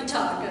quite the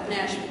talk of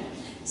Nashville.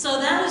 So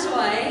that is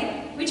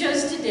why we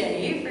chose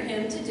today for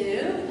him to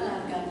do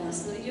God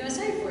Bless the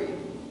USA for you.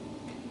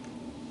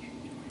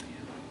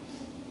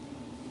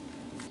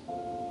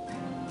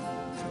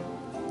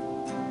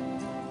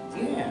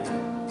 Yeah.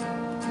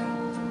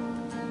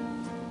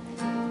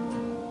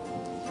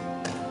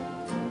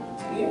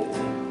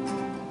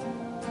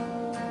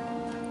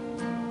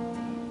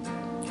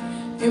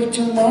 If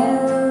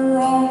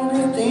tomorrow all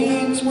the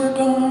things were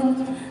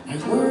gone,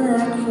 I'd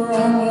work for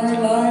all my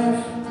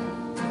life.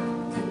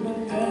 And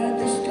I had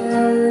to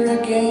start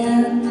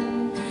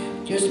again,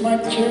 just my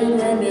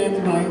children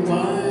and my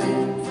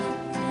wife.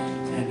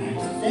 And I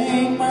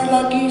thank my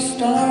lucky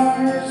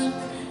stars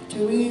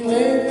to be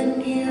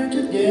living here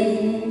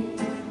today.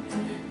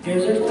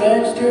 Desert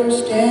flag still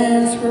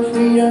stands for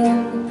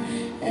freedom,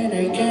 and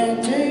I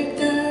can't take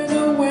that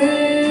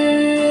away.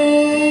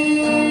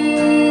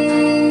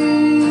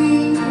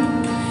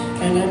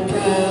 And I'm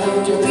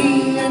proud to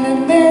be an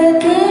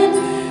American,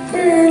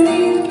 where at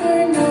least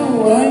I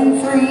know I'm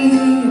free.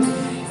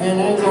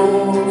 And I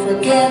won't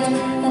forget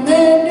a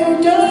man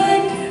who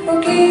died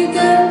or gave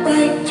that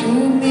right to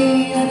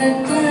me. And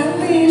I'd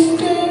gladly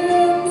stand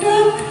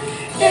up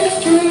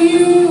next to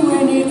you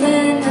and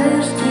defend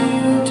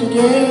still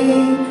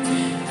today.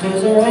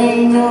 'Cause there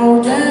ain't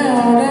no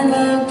doubt I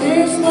love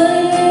this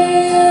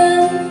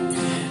land.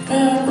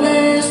 God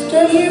bless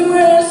the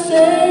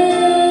USA.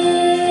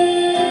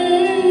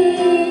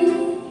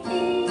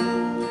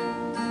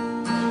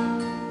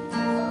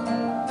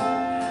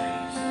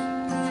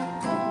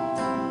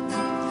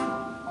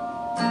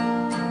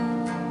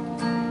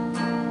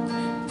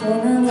 From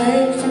the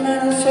lakes of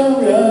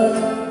Minnesota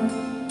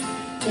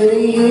to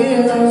the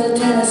hills of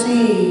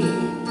Tennessee,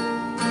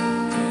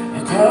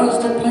 across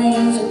the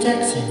plains of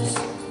Texas,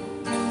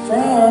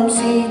 from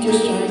sea to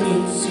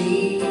shining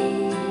sea,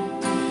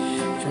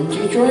 from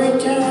Detroit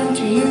down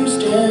to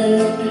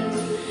Houston,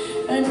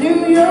 and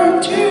New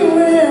York to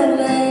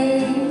LA,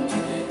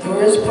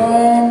 there is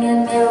pride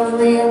in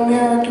every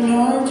American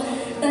heart,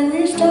 and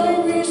each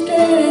time we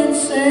stand and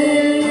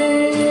say,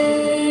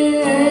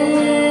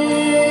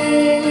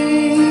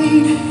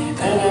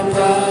 and I'm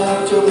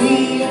proud to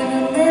be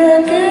an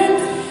American,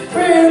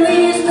 where at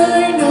least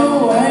I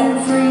know I'm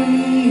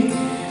free,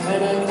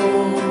 and I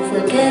won't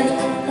forget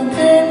a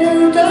man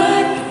who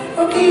died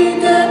or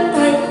gave that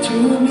right to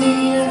me.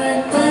 And I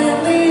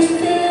gladly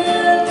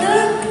stand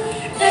up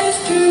next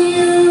to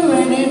you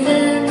and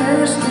defend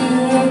her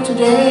still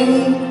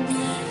today.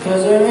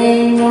 'Cause there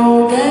ain't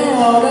no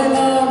doubt I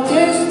love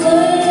this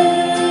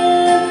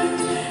land.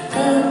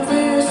 God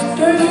bless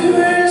the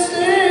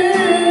USA.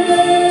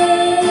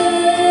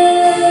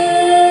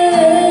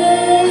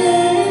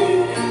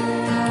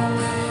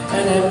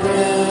 And I'm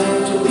proud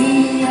to be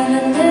an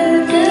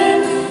American,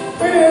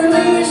 where at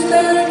least I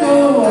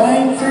know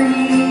I'm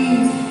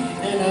free.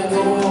 And I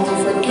won't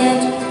forget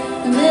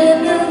the man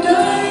who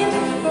died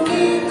who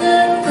gave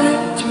that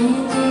right to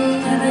me.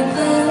 And I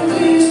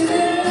gladly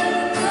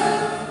stand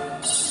up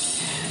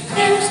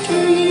next to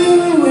you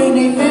and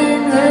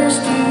defend her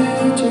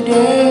still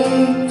today.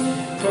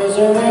 'Cause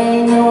there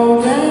ain't no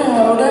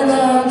doubt I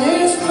love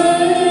this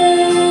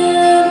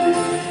land.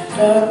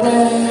 God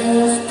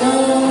bless the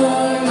USA.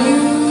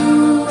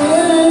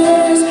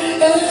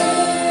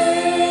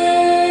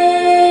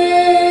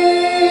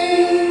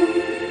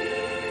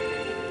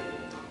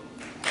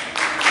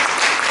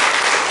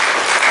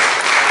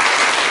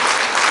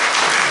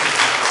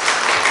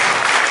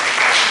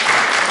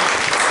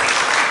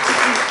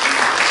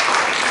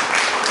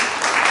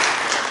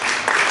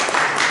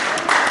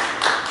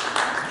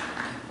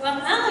 Well,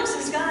 Alex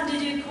has gotten to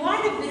do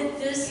quite a bit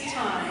this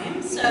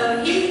time. So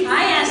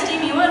I asked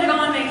him, he wanted to go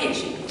on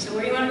vacation. So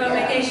where do you want to go on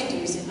vacation to?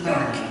 He said, New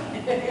York.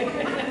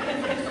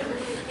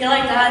 You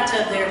like the hot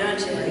tub there, don't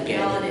you? Like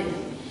Holiday.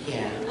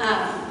 Yeah.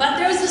 But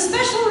there was a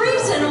special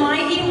reason why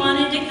he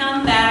wanted to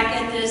come back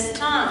at this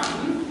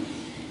time.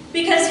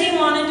 Because he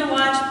wanted to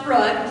watch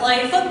Brooke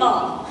play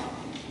football.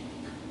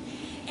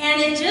 And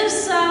it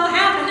just so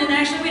happened, and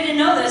actually we didn't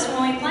know this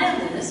when we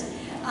planned this,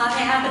 it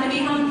happened to be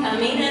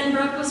homecoming, and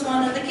Brooke was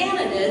one of the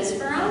candidates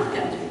for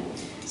homecoming.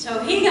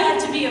 So he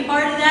got to be a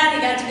part of that.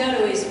 He got to go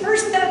to his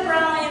first pep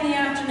rally in the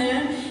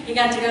afternoon. He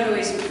got to go to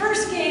his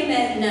first game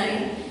at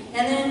night.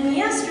 And then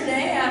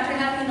yesterday, after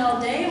having all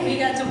day, we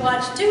got to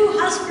watch 2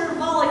 Husker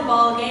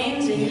volleyball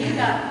games, and you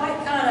got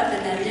quite caught up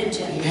in that, didn't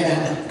you?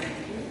 Yeah.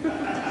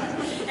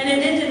 And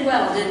it ended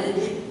well, didn't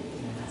it?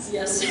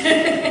 Yes.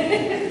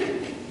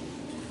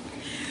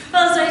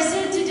 Well, as I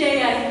said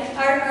today,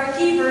 our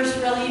key verse,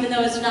 really, even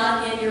though it's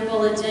not in your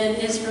bulletin,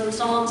 is from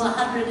Psalms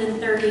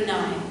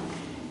 139,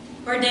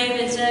 where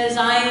David says,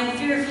 I am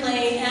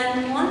fearfully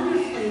and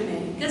wonderfully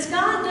made, because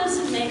God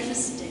doesn't make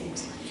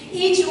mistakes.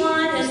 Each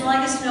one is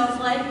like a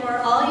snowflake. We're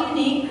all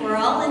unique. We're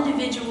all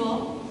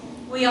individual.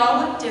 We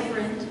all look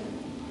different.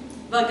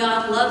 But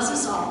God loves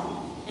us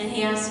all, and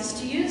He asks us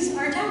to use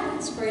our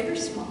talents, great or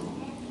small,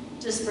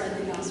 to spread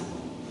the gospel.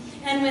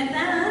 And with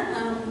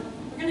that,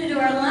 we're going to do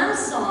our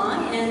last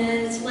song, and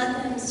it's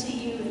Let Them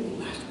See You in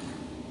Me.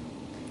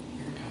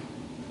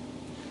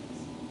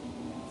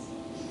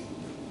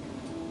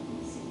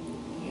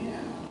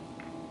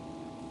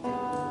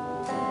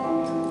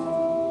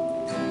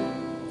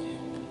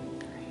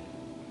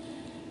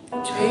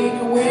 Take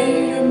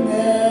away your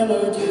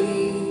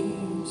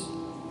melodies,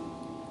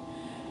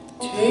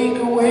 take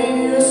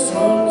away your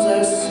songs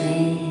I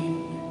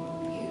sing,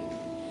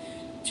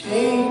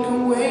 take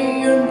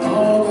away your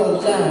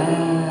novel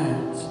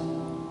lines,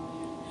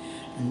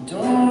 and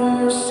all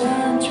your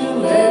songs you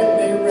let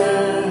me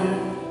write.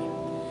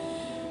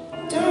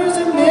 There's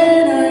a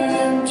man I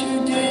am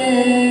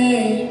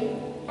today,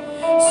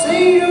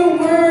 say the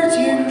words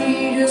you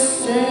need to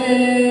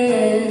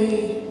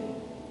say.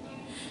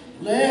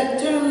 Let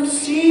them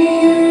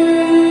see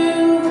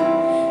you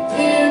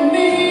in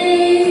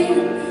me.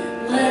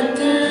 Let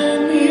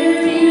them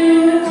hear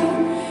you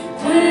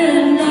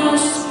when I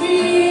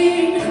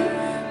speak.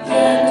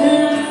 Let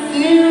them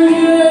feel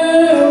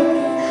you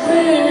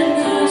when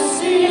I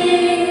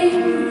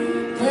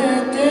sing.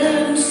 Let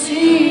them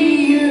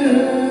see you.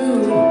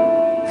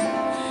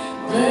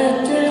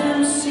 Let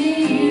them see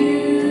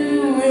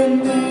you in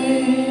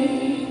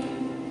me.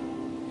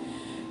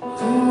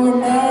 Who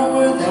am I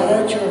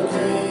without your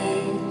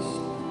grace?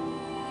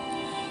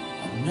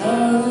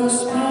 Another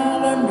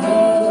smile,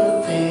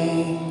 another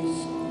face,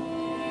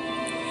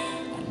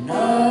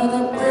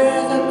 another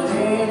breath, a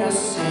grain of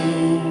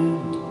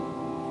sand,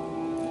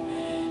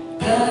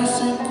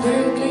 passing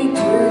quickly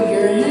through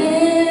your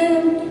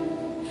hand.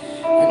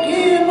 I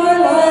give my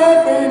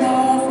life an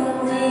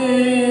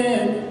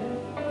offering.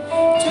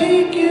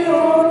 Take it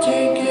all,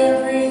 take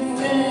everything.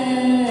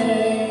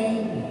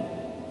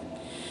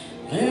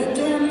 Let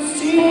them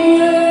see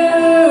you.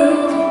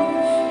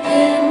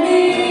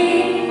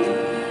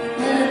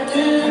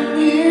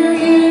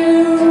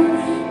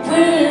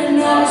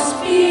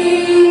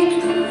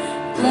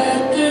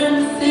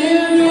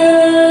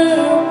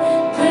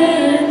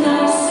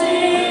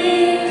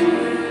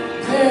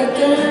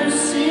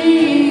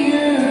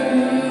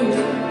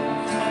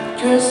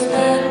 Just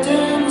let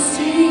them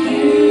see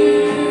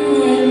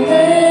you in me.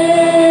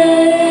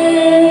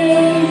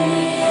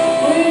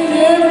 With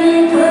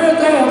every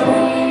breath I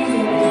breathe,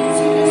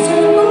 sing a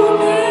simple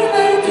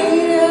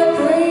melody. I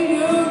pray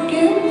you'll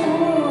get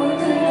more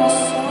than a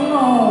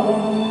song.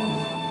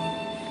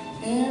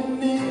 In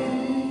me,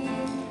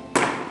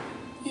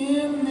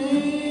 in me.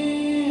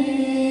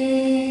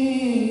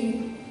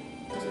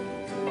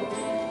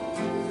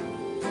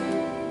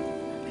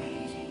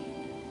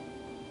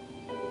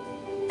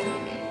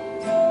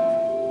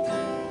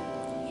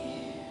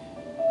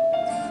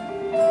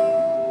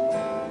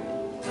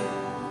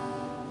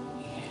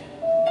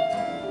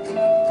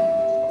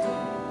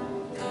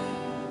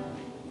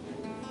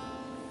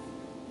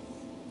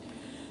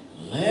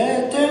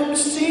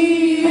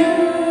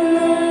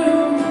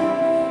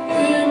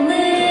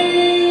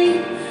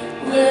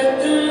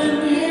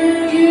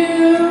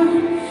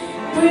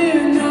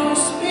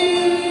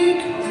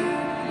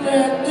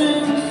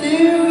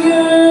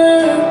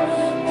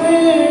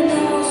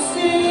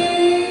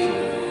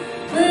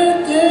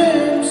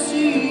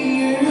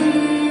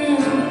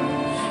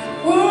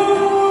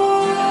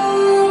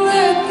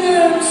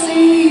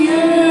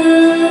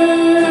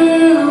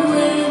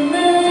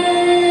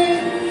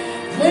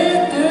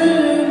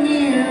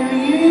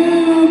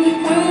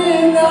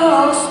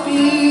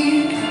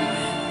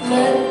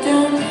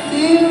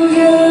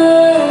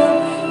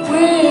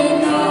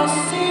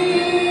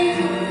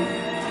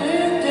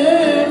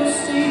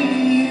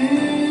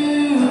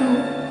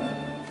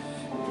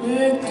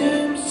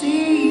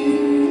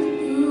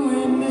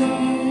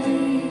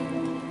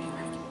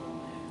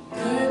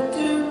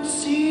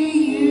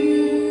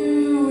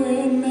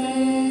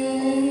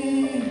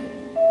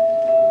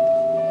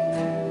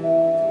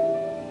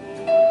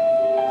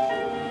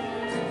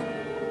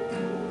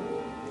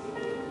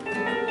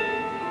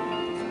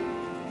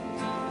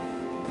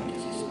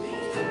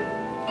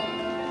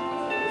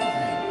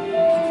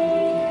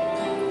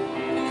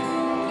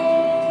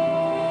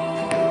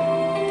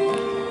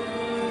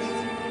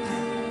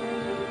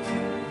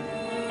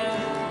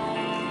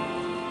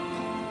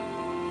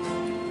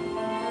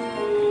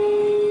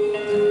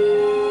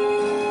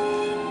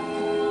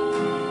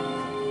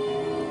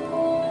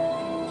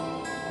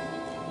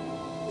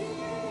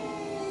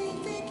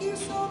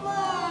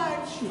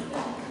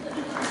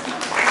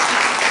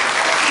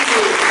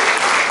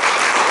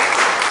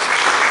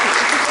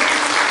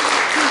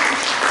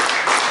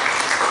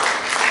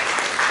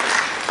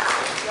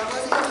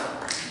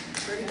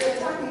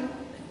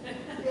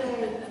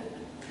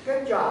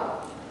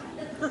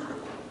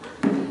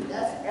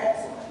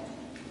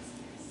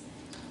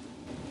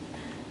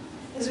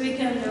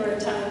 our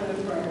time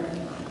of prayer.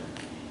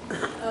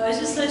 Oh, it's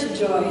just such a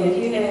joy. If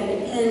you had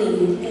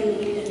any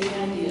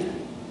idea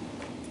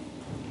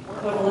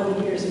what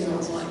 11 years ago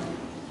was like.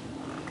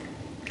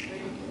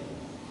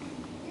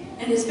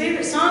 And his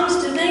favorite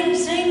songs to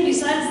sing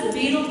besides the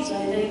Beatles,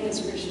 I think,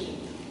 is Christian.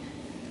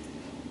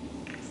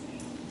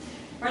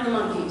 Or the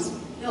Monkees.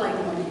 You like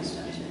the Monkees,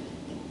 don't you?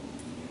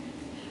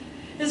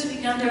 As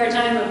we come to our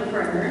time of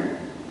prayer,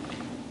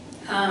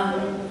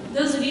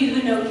 those of you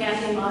who know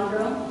Kathy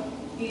Monroe,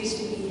 who used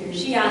to be here,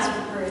 she asked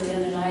for prayer the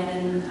other night,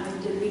 and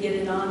we get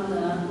it on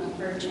the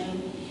prayer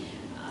chain.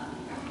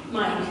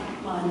 Mike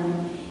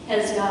Monroe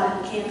has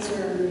got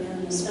cancer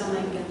in the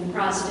stomach and the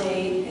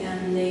prostate,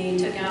 and they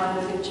took out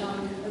a good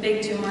chunk, a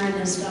big tumor in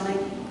his stomach,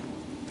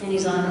 and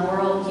he's on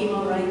oral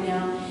chemo right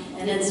now,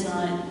 and it's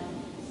not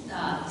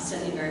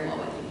sitting very well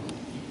with him.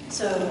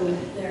 So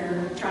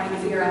they're trying to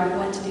figure out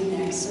what to do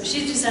next. So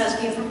she's just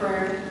asking for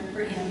prayer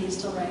for him. He's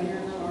still right here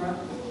in Aurora.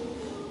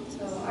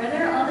 So are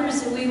there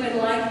others that we would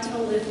like to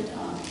lift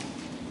up?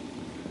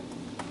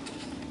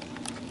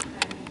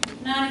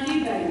 If not, if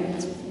you bow your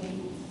heads with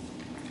me.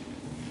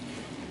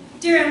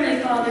 Dear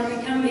Heavenly Father,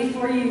 we come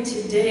before you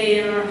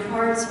today and our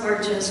hearts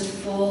are just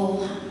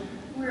full.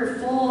 We're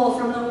full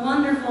from the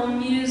wonderful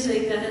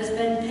music that has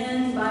been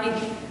penned by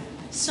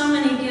so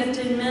many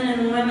gifted men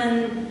and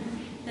women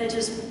that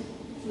just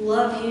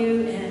love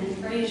you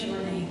and praise your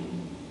name.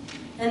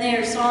 And they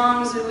are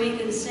songs that we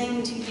can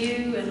sing to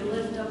you and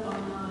lift up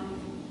on high.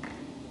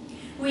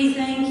 We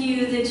thank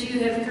you that you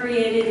have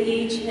created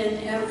each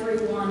and every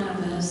one of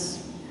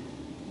us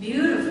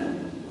beautiful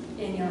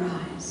in your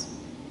eyes.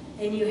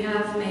 And you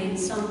have made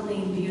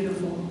something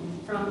beautiful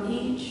from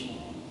each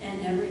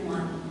and every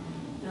one,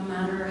 no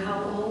matter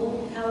how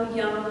old, how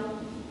young.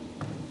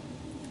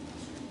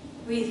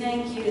 We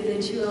thank you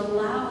that you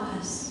allow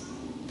us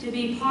to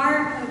be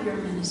part of your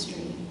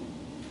ministry,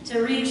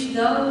 to reach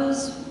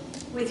those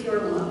with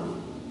your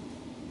love,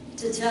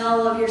 to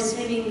tell of your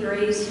saving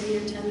grace and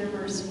your tender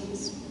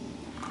mercies.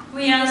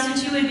 We ask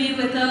that you would be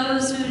with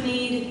those who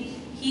need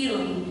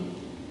healing,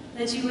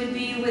 that you would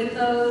be with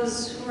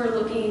those who are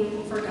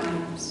looking for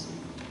guidance.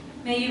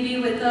 May you be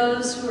with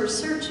those who are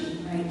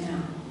searching right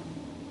now.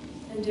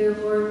 And dear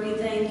Lord, we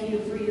thank you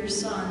for your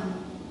Son,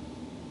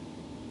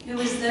 who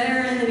was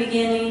there in the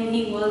beginning.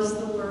 He was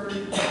the Word.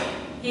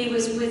 He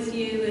was with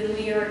you, and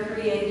we are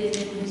created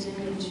in his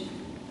image.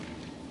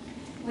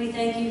 We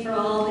thank you for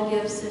all the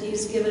gifts that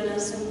he's given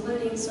us,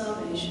 including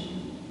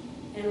salvation.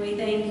 And we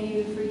thank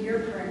you for your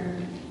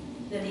prayer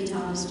that he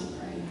taught us to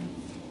pray.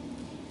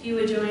 If you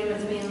would join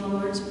with me in the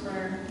Lord's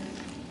Prayer.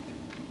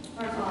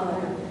 Our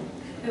Father,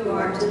 who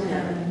art in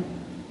heaven,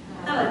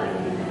 hallowed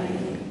be thy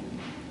name.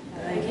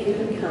 Thy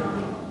kingdom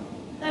come,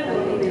 thy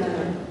will be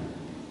done,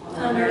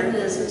 on earth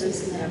as it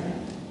is in heaven.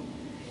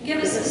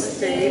 Give us this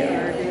day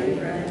our daily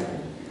bread,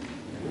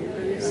 and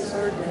forgive us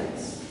our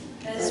debts,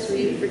 as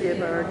we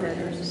forgive our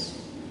debtors.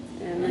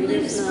 And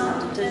lead us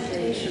not into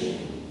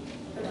temptation,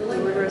 but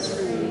deliver us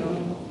from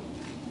evil.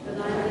 For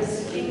thine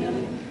is the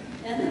kingdom,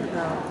 and the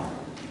power,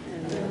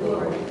 and the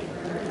glory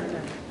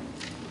forever.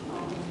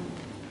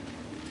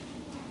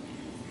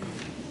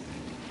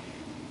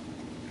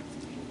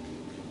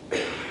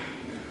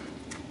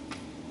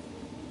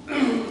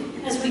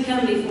 Amen. As we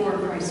come before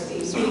Christ's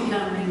feast, we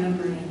come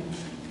remembering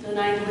the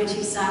night in which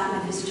he sat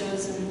with his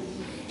chosen,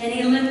 and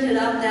he lifted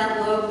up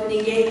that loaf, and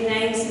he gave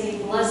thanks, and he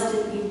blessed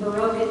it, and he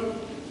broke it,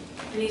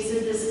 and he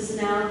said, "This is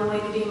now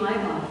going to be my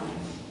body,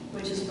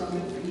 which is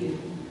broken for you.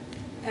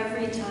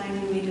 Every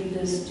time you eat of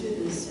this, do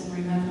this in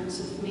remembrance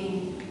of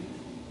me."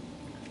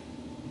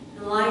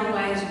 And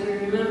likewise, we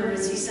remember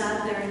as he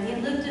sat there and he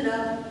lifted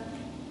up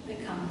the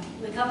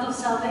cup of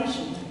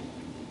salvation.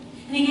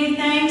 And he gave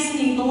thanks and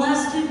he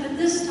blessed it, but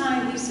this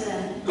time he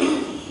said,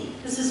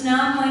 "This is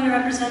now going to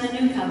represent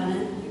a new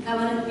covenant, a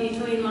covenant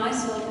between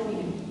myself and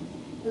you.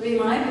 It will be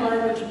my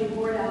blood which will be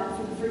poured out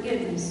for the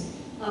forgiveness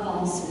of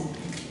all sin.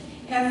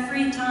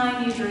 Every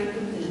time you drink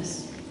of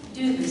this,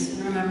 do this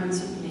in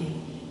remembrance of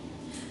me."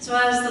 So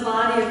as the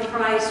body of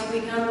Christ,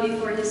 we come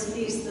before his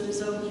feast that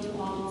is open to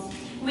all.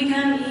 We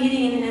come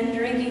eating and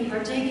drinking,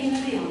 partaking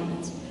of the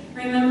elements,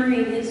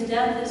 remembering his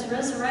death, his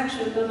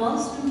resurrection, but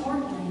most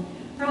importantly,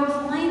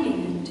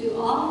 proclaiming it to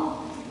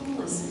all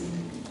who listen.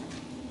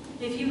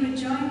 If you would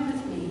join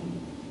with me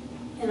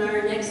in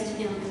our next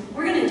hymn,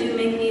 we're going to do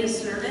 "Make Me a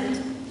Servant,"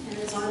 and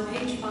it's on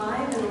page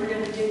 5, and we're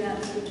going to do that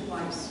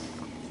twice.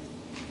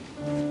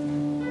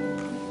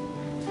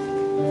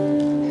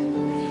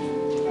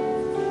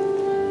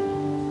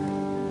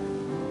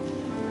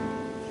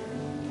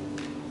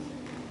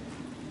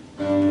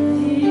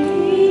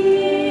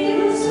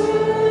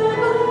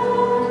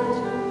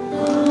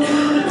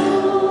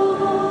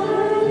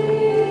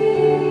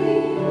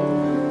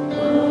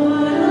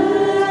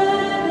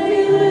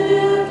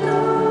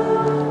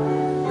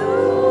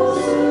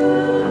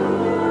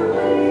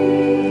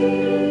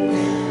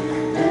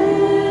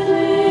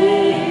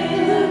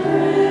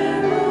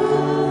 Prayer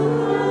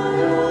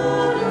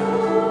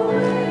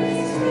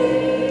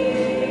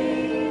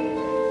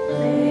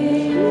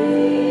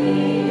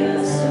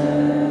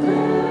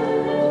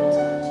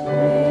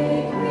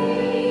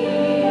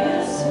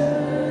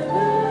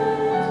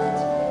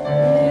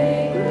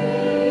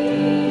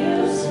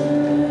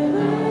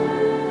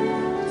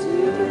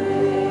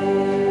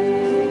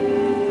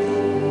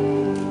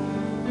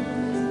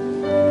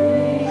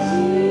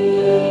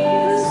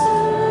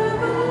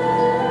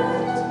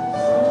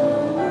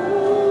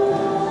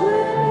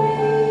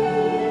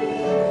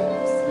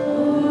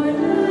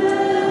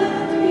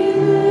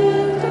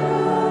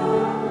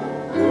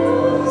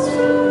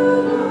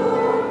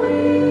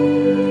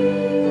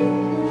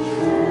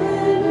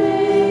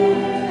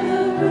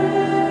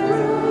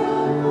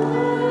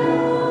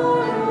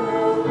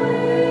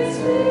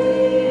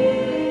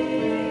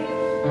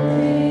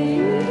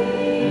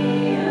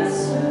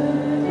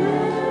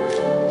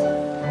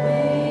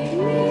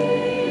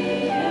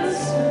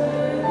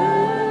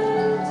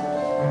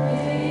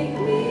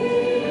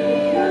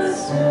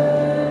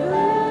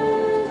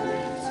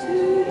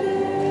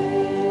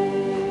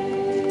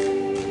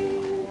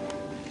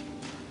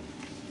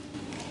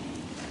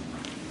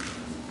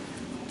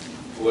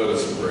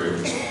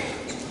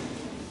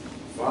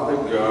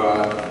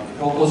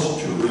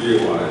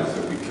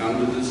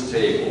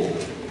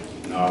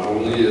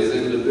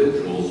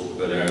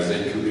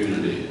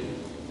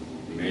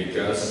make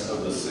us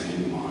of the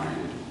same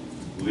mind.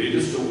 Lead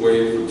us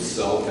away from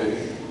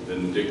selfish,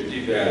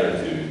 vindictive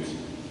attitudes,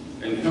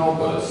 and help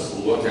us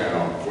look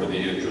out for the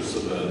interests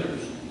of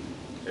others.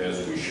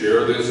 As we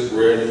share this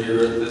bread here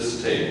at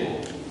this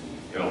table,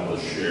 help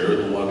us share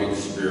the loving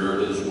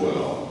Spirit as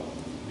well.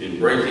 In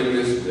breaking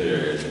this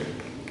bread,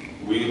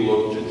 we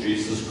look to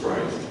Jesus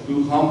Christ,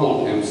 who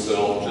humbled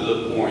himself to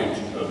the point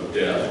of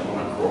death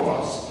on a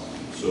cross,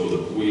 so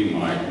that we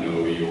might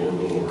know your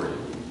glory.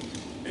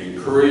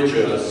 Encourage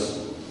us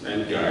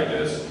and guide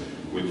us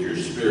with your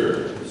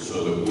Spirit,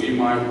 so that we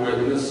might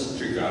witness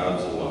to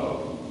God's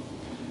love.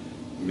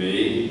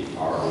 May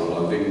our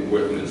loving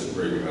witness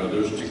bring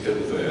others to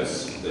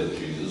confess that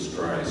Jesus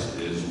Christ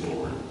is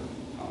Lord.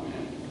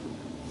 Amen.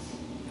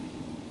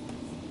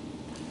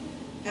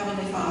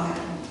 Heavenly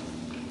Father,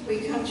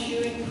 we come to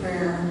you in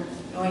prayer,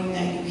 knowing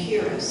that you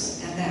hear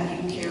us and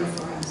that you care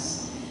for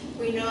us.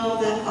 We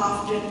know that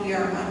often we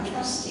are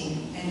untrusting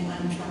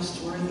and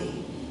untrustworthy,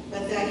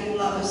 but that you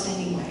love us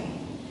anyway.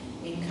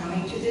 In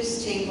coming to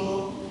this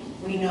table,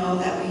 we know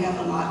that we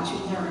have a lot to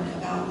learn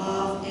about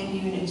love and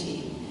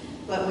unity,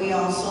 but we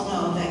also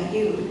know that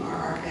you are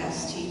our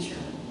best teacher.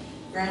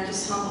 Grant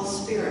us humble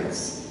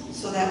spirits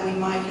so that we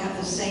might have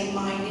the same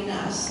mind in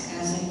us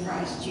as in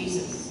Christ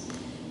Jesus.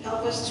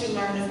 Help us to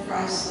learn of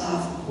Christ's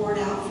love poured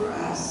out for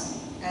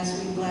us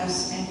as we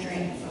bless and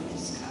drink from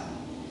this cup.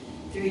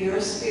 Through your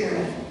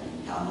Spirit,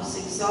 help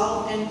us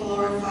exalt and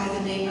glorify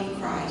the name of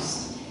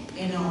Christ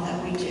in all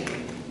that we do.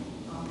 Amen.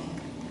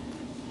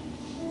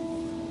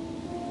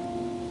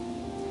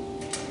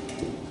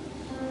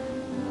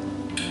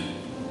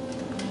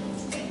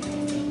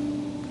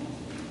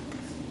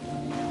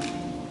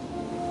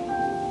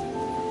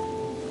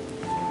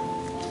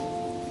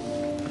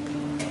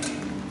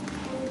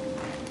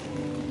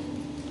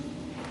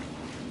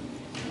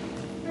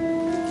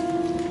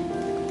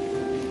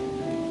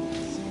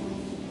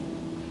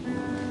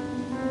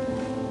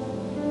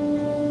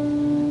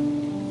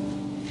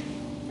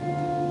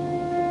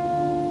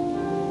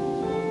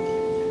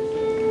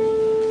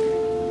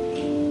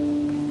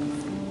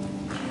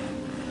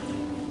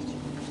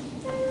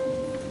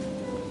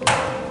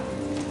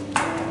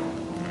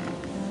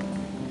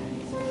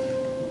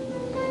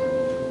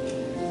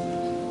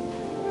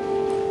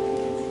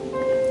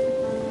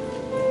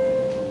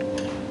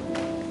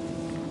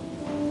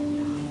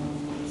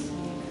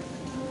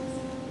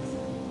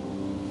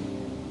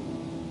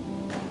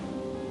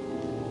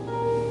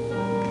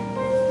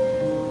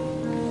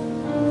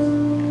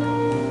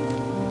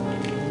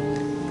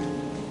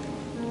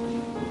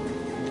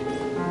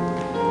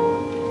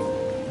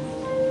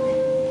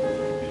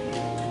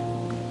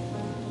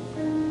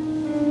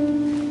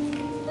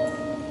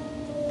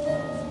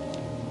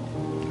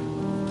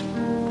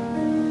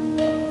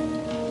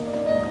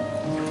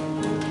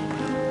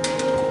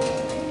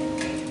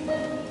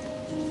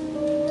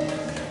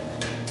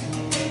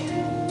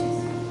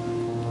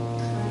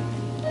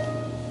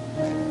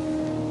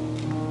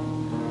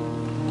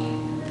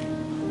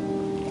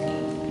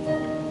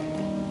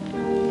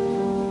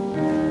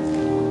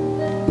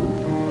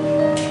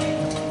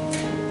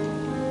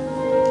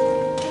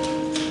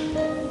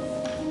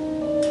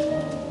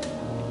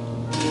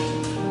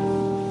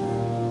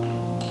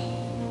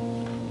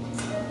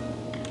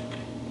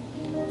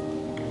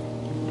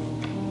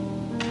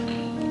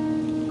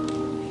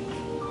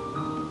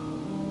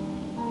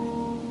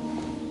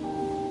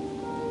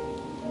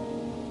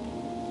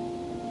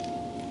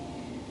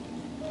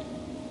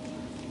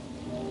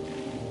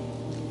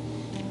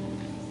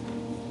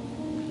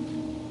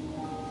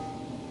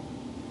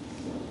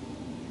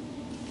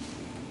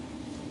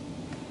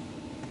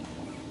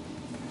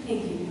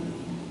 Thank you, Mommy.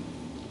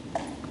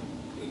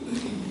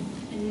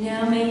 And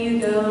now may you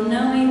go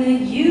knowing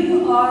that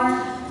you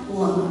are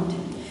loved.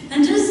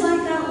 And just like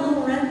that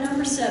little red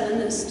number 7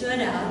 that stood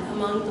out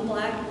among the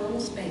black little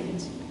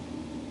spades,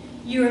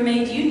 you are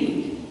made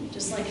unique,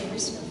 just like every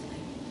snowflake.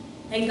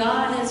 And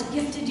God has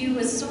gifted you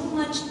with so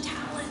much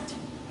talent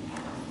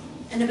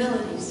and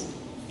abilities.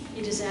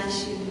 He just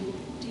asks you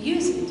to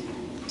use it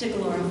to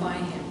glorify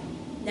Him,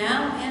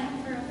 now and